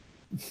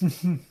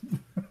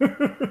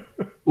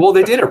 Well,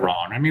 they did it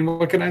wrong. I mean,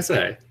 what can I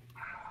say?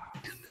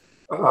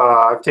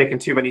 I've taken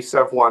too many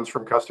Sev ones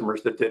from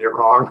customers that did it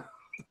wrong.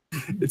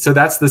 So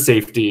that's the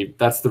safety,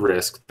 that's the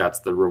risk, that's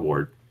the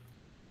reward.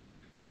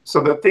 So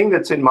the thing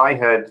that's in my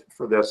head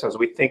for this, as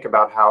we think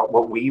about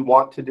what we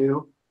want to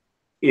do,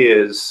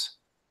 is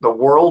the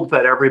world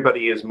that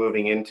everybody is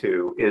moving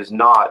into is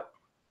not,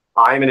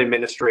 I'm an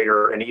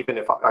administrator, and even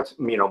if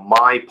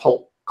my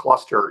Pulp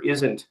cluster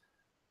isn't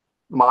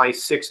my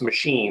 6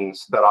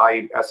 machines that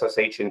I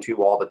SSH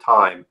into all the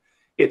time.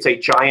 It's a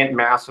giant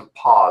mass of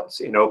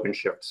pods in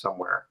OpenShift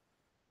somewhere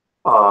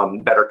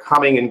that are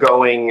coming and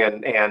going,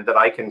 and that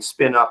I can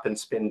spin up and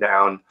spin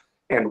down.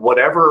 And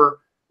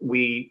whatever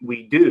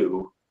we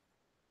do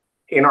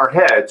in our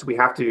heads, we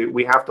have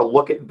to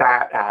look at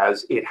that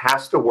as it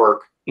has to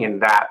work in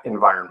that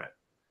environment,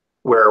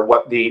 where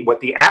what the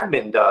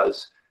admin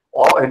does,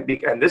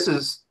 and this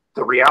is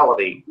the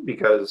reality,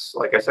 because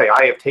like I say,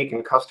 I have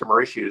taken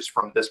customer issues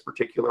from this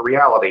particular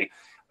reality,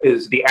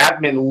 is the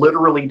admin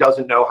literally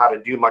doesn't know how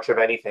to do much of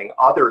anything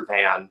other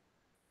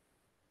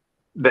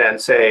than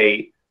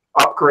say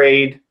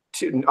upgrade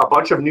to a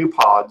bunch of new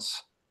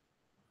pods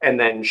and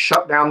then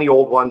shut down the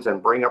old ones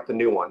and bring up the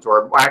new ones,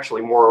 or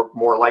actually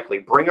more likely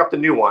bring up the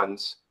new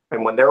ones,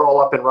 and when they're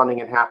all up and running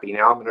and happy,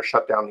 now I'm going to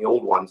shut down the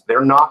old ones.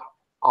 They're not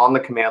on the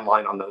command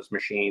line on those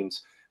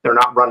machines. They're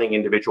not running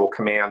individual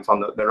commands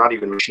they're not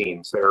even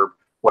machines. They're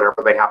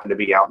whatever they happen to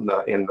be out in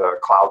the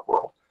cloud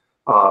world.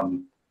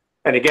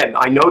 And again,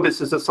 I know this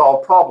is a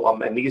solved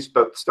problem, and the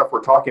stuff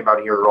we're talking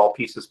about here are all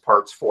pieces,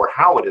 parts for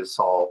how it is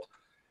solved.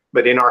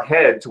 But in our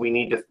heads, we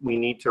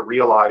need to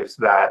realize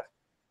that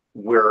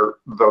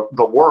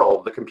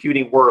the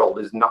computing world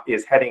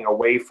is heading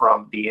away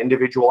from the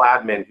individual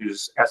admin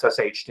who's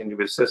SSH'd into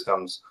his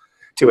systems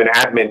to an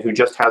admin who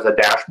just has a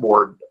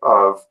dashboard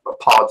of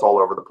pods all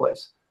over the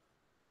place.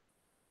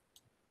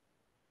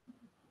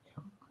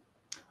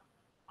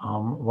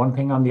 One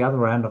thing on the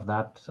other end of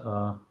that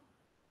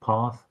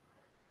path,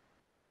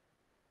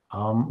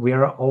 we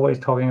are always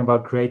talking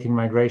about creating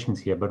migrations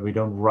here, but we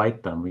don't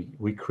write them.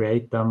 We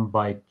create them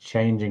by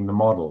changing the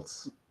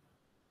models.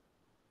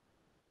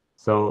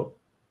 So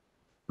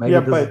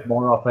maybe this is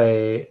more of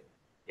it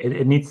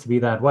needs to be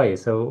that way.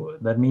 So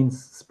that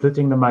means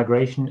splitting the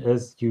migration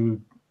is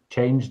you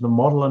change the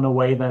model in a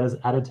way that is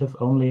additive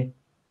only,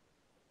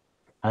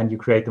 and you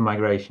create the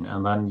migration,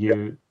 and then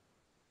you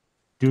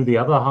do the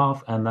other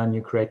half, and then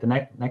you create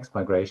the next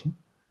migration.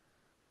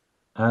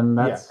 And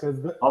that's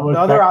because the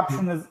other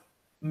option is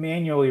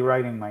manually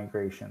writing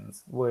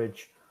migrations,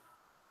 which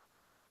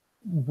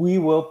we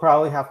will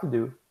probably have to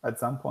do at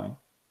some point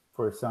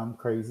for some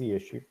crazy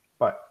issue,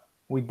 but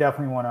we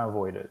definitely want to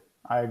avoid it.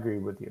 I agree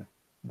with you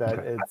that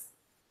it's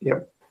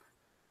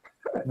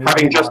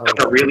having just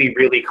done a really,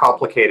 really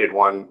complicated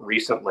one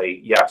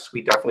recently. Yes,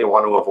 we definitely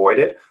want to avoid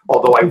it.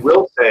 Although I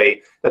will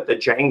say that the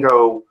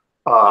Django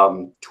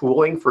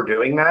tooling for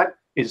doing that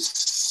is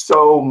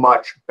so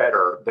much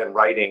better than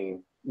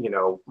writing,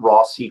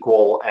 raw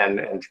SQL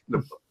and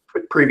the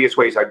previous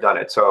ways I've done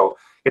it. So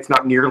it's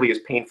not nearly as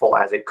painful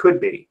as it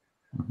could be.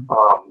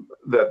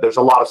 There's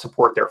a lot of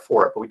support there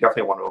for it, but we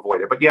definitely want to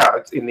avoid it. But yeah,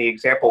 it's in the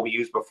example we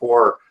used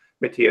before,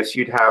 Matthias,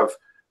 you'd have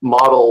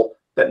model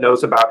that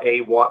knows about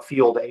A1,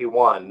 field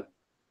A1,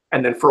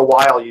 and then for a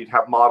while you'd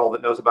have model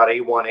that knows about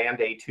A1 and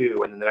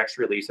A2, and then the next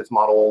release, its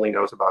model only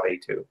knows about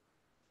A2.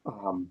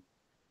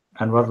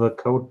 And whether the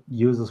code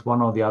uses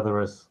one or the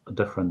other is a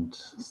different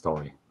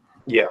story.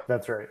 Yeah,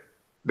 that's right.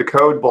 The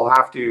code will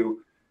have to,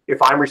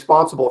 if I'm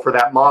responsible for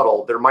that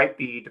model, there might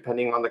be,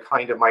 depending on the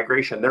kind of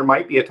migration, there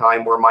might be a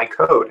time where my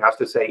code has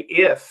to say,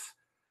 if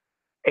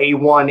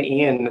A1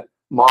 in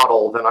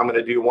model, then I'm going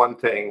to do one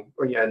thing,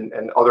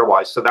 and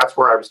otherwise. So that's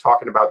where I was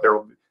talking about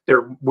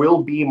there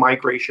will be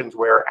migrations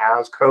where,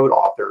 as code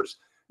authors,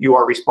 you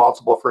are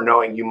responsible for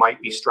knowing you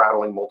might be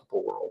straddling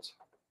multiple worlds.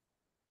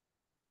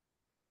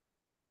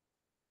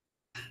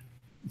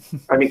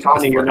 I mean,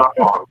 Tanya, you're not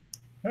wrong.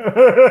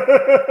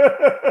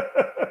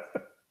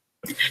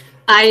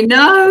 I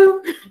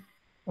know.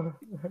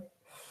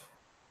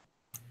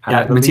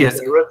 Yeah, Matthias,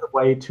 there is a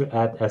way to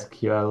add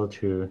SQL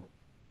to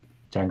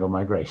Django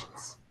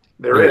migrations.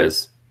 There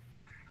is.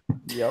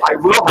 Yep. I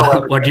will,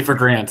 however. Lucky for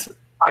Grant.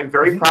 I'm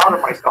very proud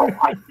of myself.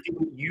 I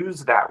didn't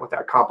use that with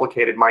that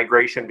complicated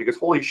migration because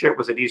holy shit,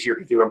 was it easier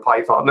to do in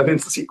Python than in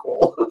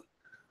SQL.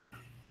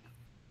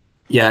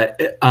 Yeah,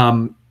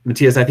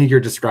 Matthias, I think you're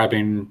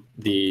describing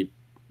the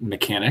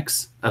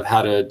mechanics of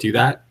how to do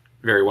that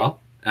very well.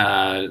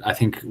 I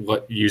think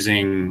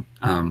using,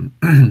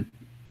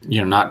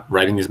 not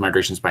writing these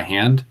migrations by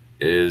hand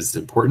is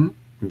important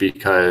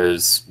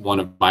because one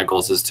of my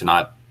goals is to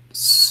not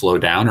slow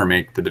down or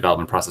make the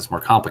development process more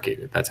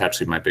complicated. That's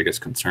actually my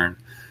biggest concern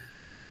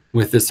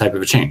with this type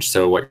of a change.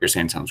 So what you're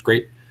saying sounds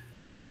great.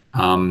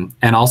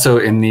 And also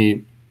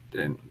and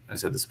I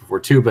said this before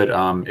too, but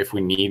if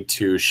we need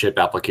to ship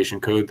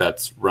application code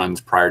that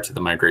runs prior to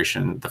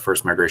the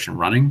first migration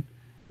running,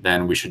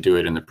 then we should do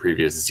it in the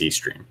previous Z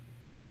stream.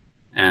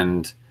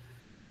 And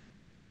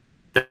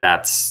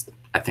that's,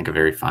 I think, a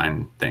very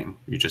fine thing.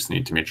 You just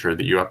need to make sure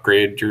that you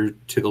upgrade to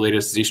the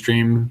latest Z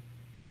stream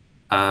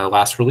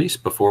last release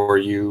before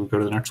you go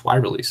to the next Y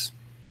release.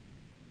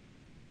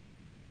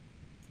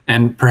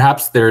 And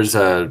perhaps there's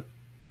a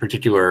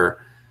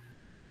particular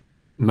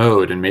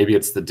mode, and maybe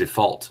it's the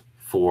default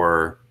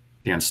for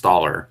the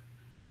installer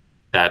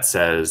that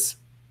says,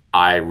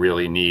 I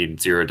really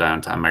need 0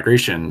 downtime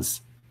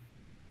migrations,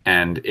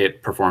 and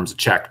it performs a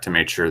check to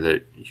make sure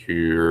that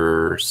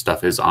your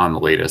stuff is on the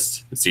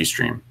latest Z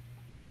stream.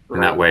 Right.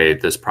 And that way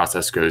this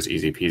process goes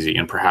easy peasy,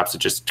 and perhaps it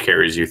just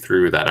carries you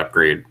through that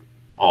upgrade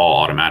all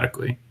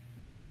automatically.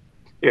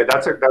 Yeah,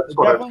 that's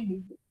what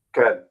I'm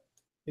good.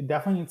 It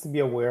definitely needs to be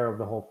aware of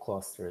the whole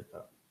cluster,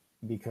 though,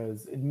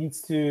 because it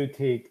needs to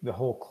take the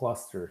whole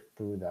cluster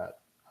through that.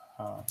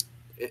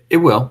 It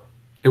will.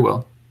 It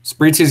will.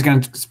 Spritzy is gonna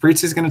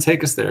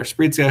take us there.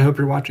 Spritzy, I hope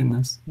you're watching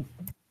this.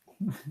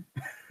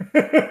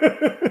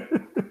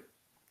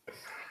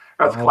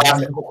 That's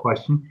classic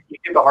question. You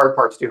give the hard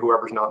parts to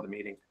whoever's not in the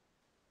meeting.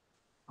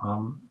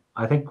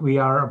 I think we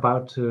are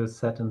about to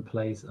set in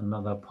place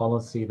another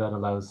policy that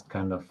allows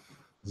kind of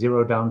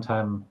 0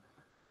 downtime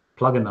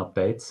plugin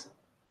updates,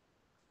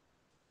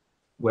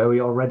 where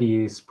we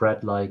already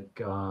spread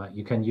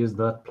you can use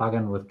that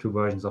plugin with 2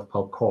 versions of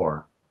Pulp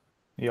Core.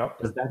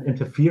 Yep. Is that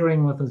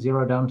interfering with the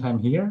 0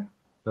 downtime here?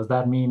 Does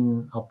that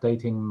mean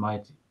updating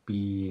might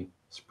be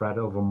spread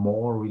over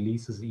more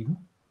releases even?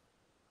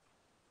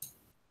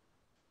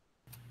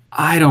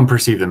 I don't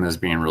perceive them as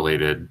being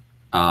related.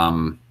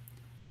 The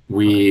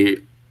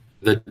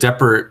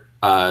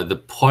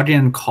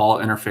plugin call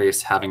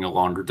interface having a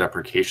longer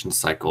deprecation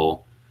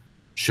cycle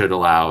should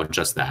allow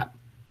just that,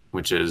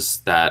 which is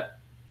that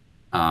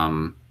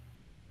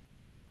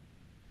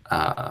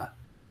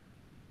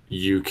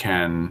you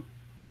can,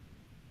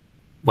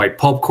 like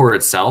Pulp Core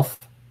itself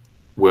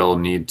will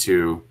need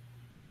to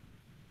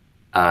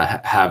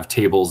have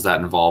tables that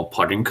involve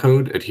plugin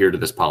code adhere to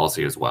this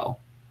policy as well.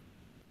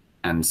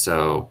 And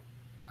so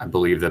I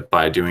believe that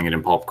by doing it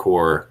in Pulp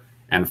Core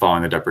and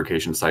following the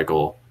deprecation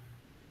cycle,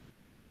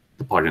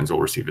 the plugins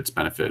will receive its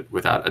benefit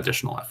without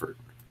additional effort.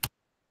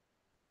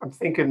 I'm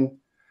thinking,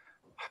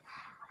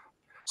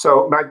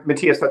 so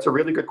Matthias, that's a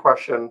really good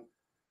question.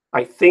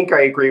 I think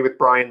I agree with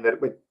Brian that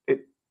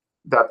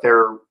that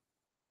they're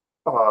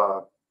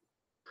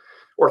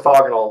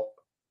orthogonal.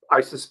 I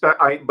suspect,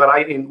 in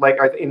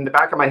the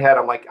back of my head,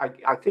 I'm like,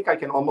 I think I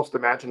can almost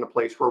imagine a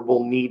place where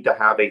we'll need to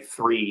have a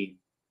 3Y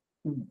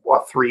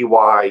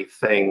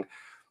thing,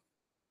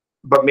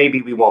 but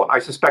maybe we won't. I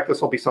suspect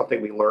this will be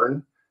something we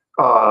learn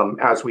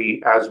as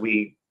we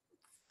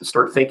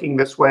start thinking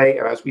this way,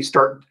 and as we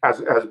start,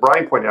 as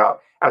Brian pointed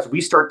out, as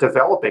we start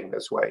developing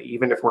this way,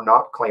 even if we're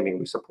not claiming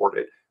we support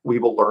it, we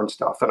will learn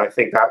stuff, and I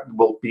think that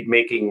will be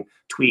making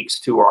tweaks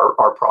to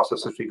our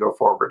process as we go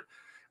forward.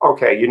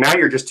 Okay, now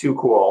you're just too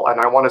cool, and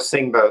I want to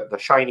sing the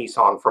shiny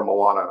song from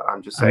Moana.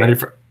 I'm just saying.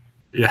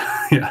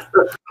 Yeah.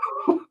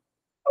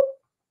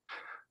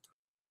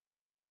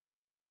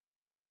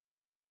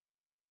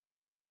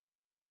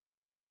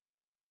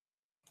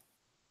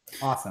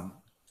 Awesome.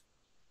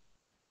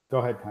 Go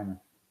ahead,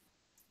 Tanya.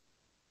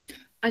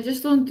 I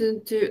just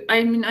wanted to,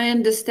 I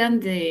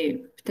understand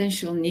the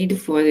potential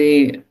need for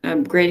the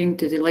upgrading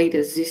to the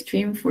latest Z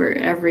stream for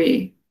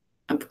every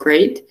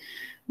upgrade,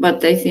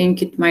 but I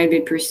think it might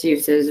be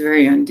perceived as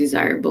very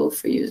undesirable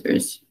for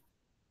users.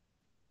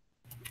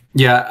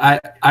 Yeah,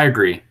 I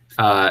agree.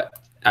 I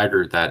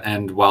agree with that.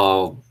 And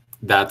while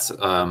that's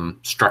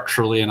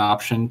structurally an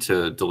option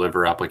to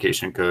deliver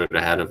application code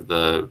ahead of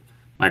the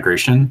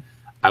migration,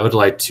 I would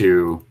like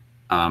to,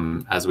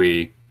 as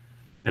we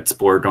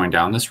explore going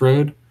down this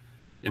road,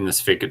 in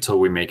this fake it till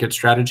we make it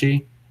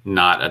strategy,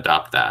 not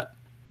adopt that.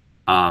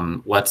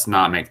 Let's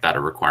not make that a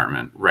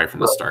requirement right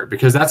from the start,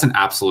 because that's an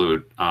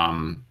absolute,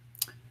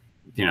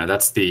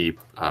 that's the,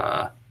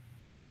 I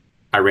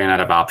ran out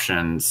of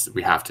options,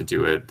 we have to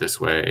do it this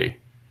way,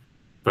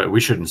 but we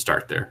shouldn't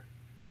start there.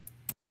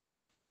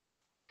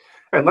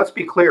 And let's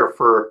be clear,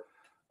 for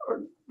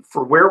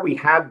where we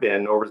had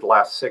been over the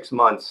last 6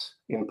 months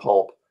in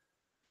Pulp,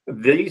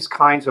 these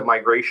kinds of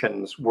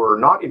migrations were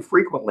not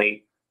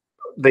infrequently,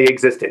 they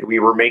existed. We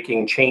were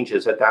making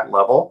changes at that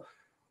level.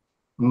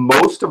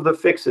 Most of the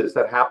fixes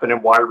that happen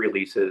in Y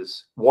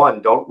releases,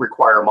 one, don't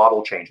require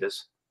model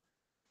changes.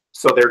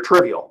 So they're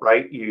trivial,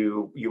 right?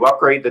 You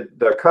upgrade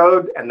the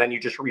code, and then you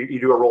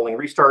do a rolling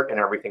restart, and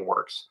everything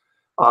works.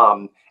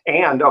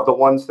 And of the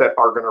ones that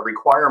are going to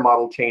require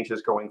model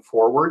changes going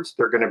forwards,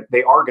 they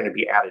are going to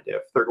be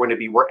additive. They're going to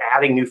be, we're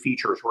adding new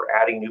features, we're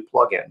adding new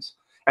plugins,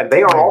 and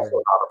they are also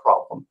not a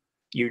problem.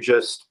 You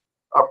just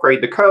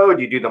upgrade the code,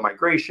 you do the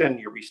migration,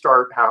 you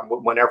restart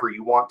whenever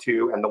you want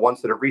to, and the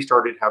ones that have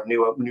restarted have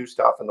new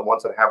stuff, and the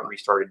ones that haven't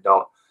restarted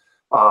don't.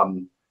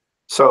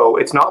 So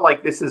it's not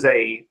like this is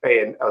a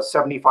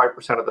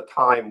 75% of the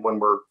time when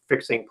we're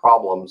fixing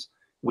problems,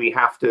 we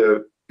have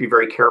to be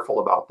very careful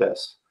about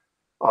this.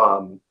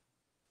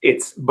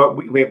 But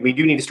we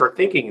do need to start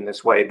thinking in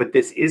this way, but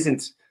this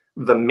isn't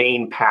the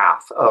main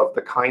path of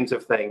the kinds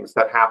of things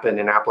that happen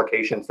in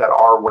applications that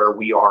are where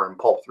we are in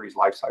Pulp 3's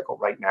lifecycle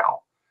right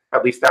now.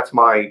 At least that's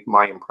my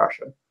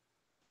impression.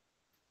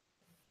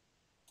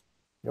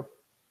 Yep,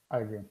 I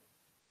agree.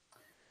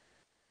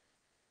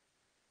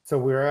 So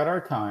we're at our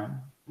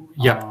time.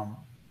 Yeah.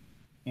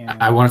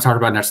 I want to talk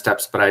about next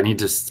steps, but I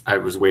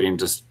was waiting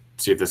to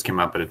see if this came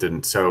up, but it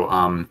didn't.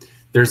 So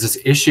there's this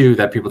issue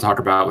that people talk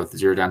about with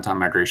zero downtime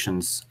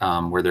migrations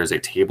where there's a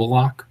table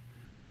lock.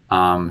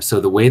 So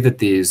the way that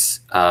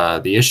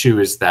the issue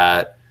is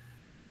that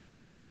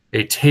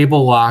a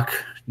table lock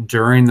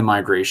during the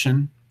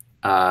migration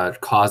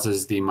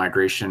causes the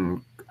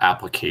migration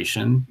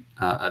application,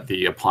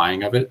 the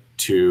applying of it,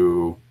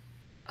 to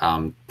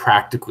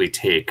practically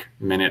take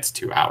minutes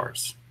to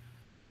hours.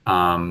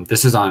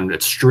 This is on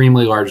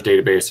extremely large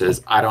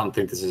databases. I don't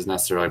think this is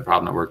necessarily a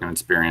problem that we're going to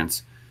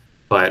experience,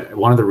 but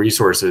one of the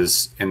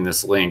resources in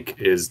this link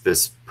is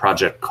this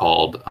project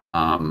called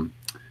Django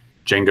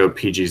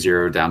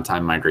PG0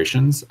 downtime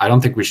migrations. I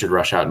don't think we should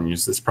rush out and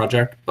use this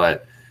project,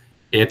 but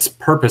its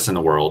purpose in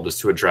the world is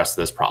to address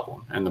this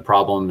problem. And the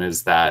problem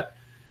is that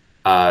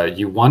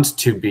you want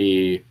to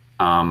be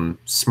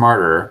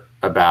smarter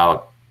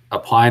about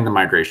applying the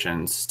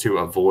migrations to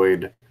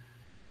avoid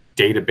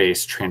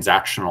database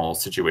transactional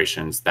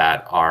situations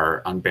that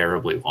are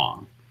unbearably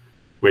long,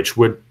 which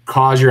would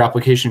cause your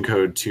application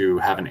code to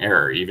have an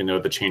error, even though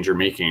the change you're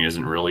making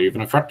isn't really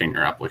even affecting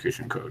your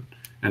application code.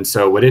 And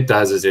so what it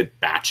does is it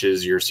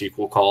batches your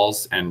SQL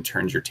calls and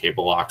turns your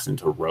table locks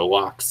into row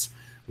locks,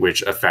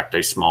 which affect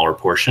a smaller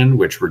portion,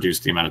 which reduce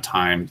the amount of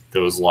time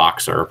those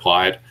locks are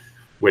applied,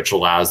 which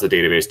allows the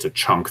database to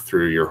chunk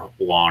through your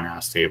long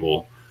ass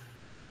table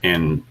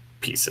in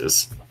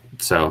pieces.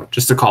 So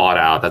just to call it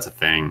out, that's a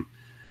thing.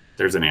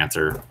 There's an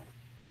answer.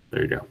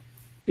 There you go.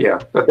 Yeah,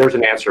 but there's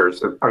an answer.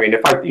 So, I mean,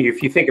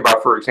 if you think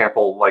about, for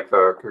example, like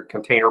the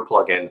container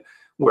plugin,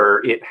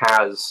 where it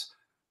has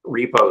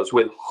repos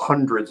with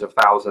hundreds of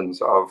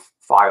thousands of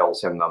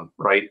files in them,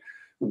 right?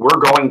 We're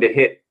going to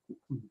hit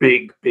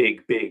big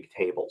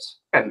tables,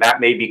 and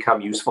that may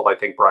become useful, I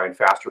think, Brian,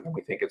 faster than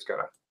we think it's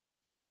gonna.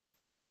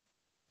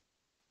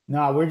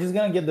 No, we're just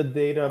gonna get the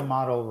data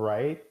model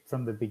right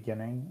from the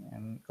beginning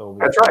and go.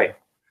 That's right.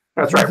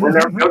 That's right. We're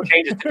never, no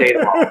changes to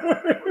data model.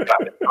 We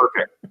got it.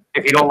 Perfect.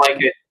 If you don't like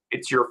it,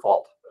 it's your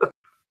fault.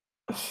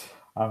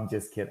 I'm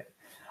just kidding.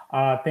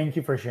 Thank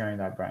you for sharing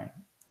that, Brian.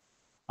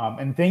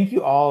 And thank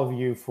you all of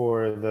you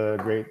for the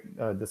great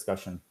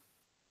discussion.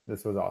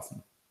 This was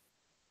awesome.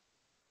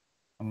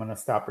 I'm gonna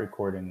stop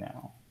recording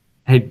now.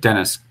 Hey,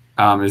 Dennis,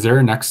 is there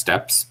a next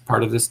steps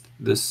part of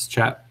this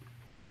chat?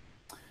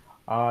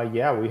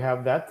 Yeah, we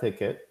have that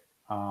ticket.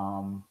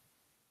 And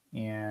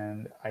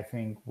I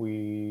think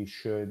we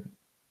should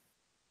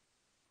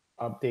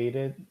update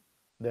it.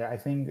 I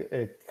think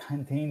it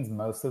contains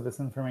most of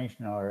this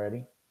information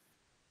already.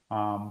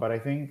 But I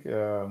think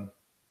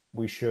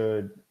we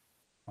should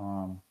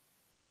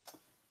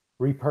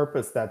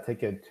repurpose that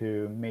ticket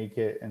to make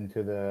it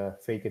into the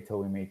fake it till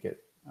we make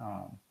it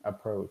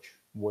approach,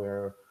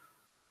 where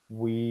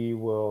we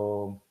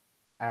will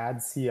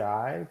add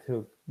CI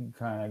to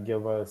kind of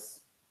give us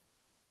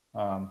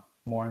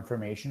more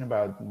information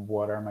about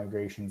what our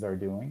migrations are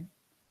doing,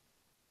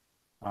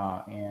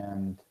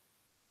 and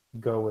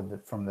go with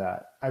it from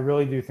that. I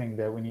really do think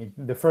that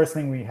the first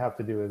thing we have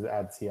to do is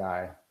add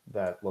CI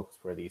that looks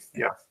for these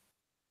things.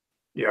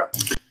 Yeah.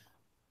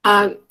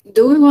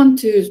 Do we want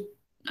to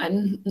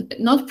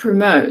not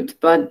promote,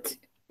 but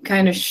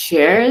kind of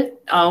share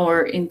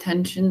our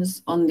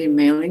intentions on the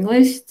mailing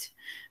list?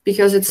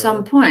 Because at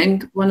some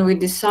point when we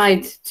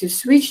decide to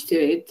switch to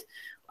it,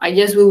 I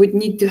guess we would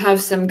need to have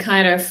some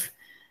kind of,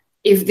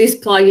 if this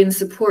plugin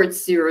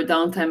supports zero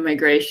downtime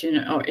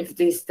migration or if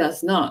this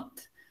does not.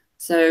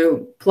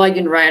 So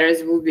plugin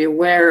writers will be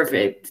aware of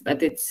it,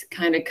 that it's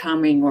kind of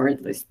coming, or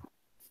at least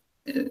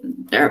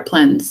there are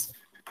plans.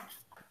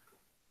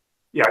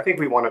 Yeah, I think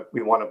we want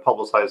to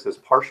publicize this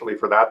partially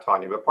for that,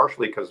 Tanya, but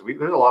partially because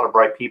there's a lot of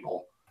bright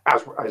people,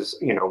 as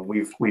you know,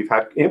 we've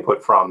had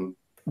input from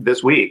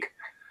this week,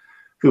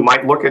 who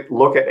might look at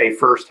a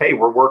first, hey,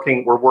 we're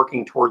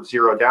working towards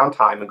zero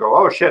downtime, and go,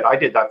 oh shit, I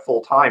did that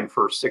full time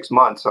for 6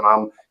 months,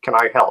 and can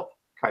I help,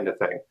 kind of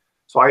thing.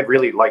 So I'd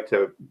really like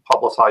to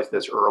publicize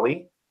this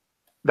early,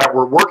 that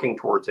we're working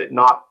towards it,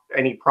 not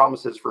any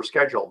promises for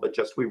schedule, but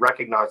just we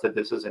recognize that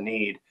this is a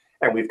need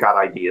and we've got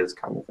ideas,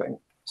 kind of thing.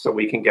 So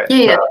we can get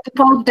the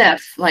Pulp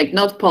dev, like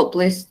not Pulp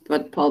list,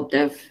 but Pulp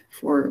dev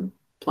for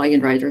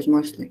plugin writers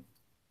mostly.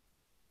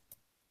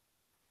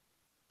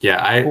 Yeah,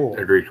 I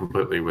agree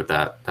completely with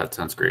that. That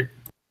sounds great.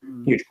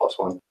 Huge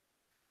 +1.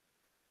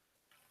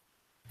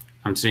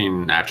 I'm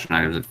seeing action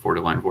items at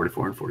line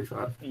 44 and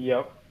 45.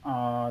 Yep.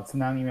 So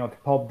now an email to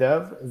Pulp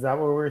Dev. Is that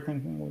what we're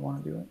thinking we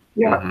want to do it?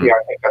 Yeah, yeah,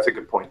 I think that's a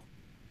good point.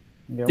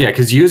 Yep. Yeah,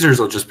 because users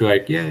will just be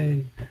like,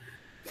 yay.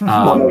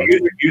 Well,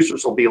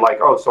 users will be like,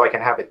 oh, so I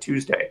can have it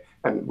Tuesday,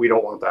 and we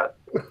don't want that.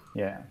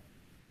 Yeah.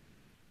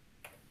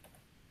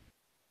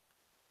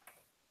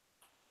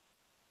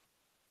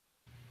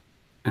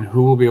 And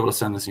who will be able to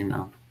send this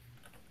email?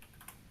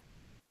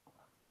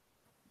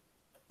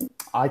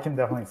 I can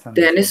definitely send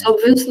Dennis,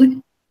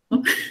 obviously.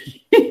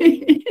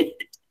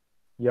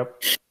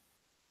 Yep.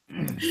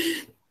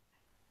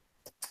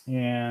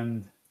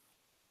 And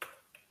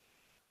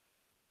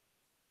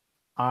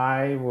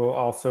I will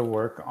also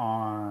work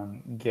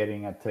on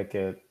getting a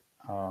ticket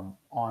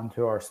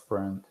onto our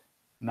sprint,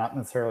 not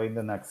necessarily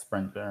the next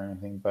sprint or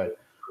anything, but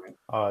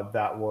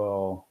that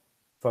will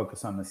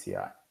focus on the CI.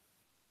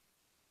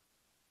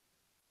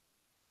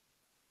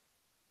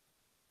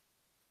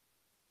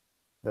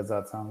 Does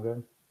that sound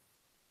good?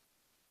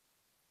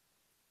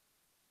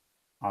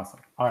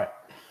 Awesome. All right.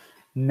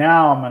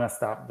 Now I'm going to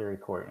stop the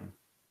recording.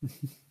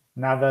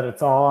 Now that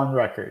it's all on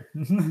record.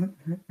 Let's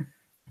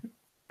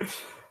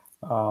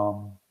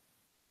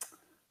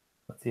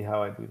see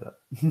how I do that.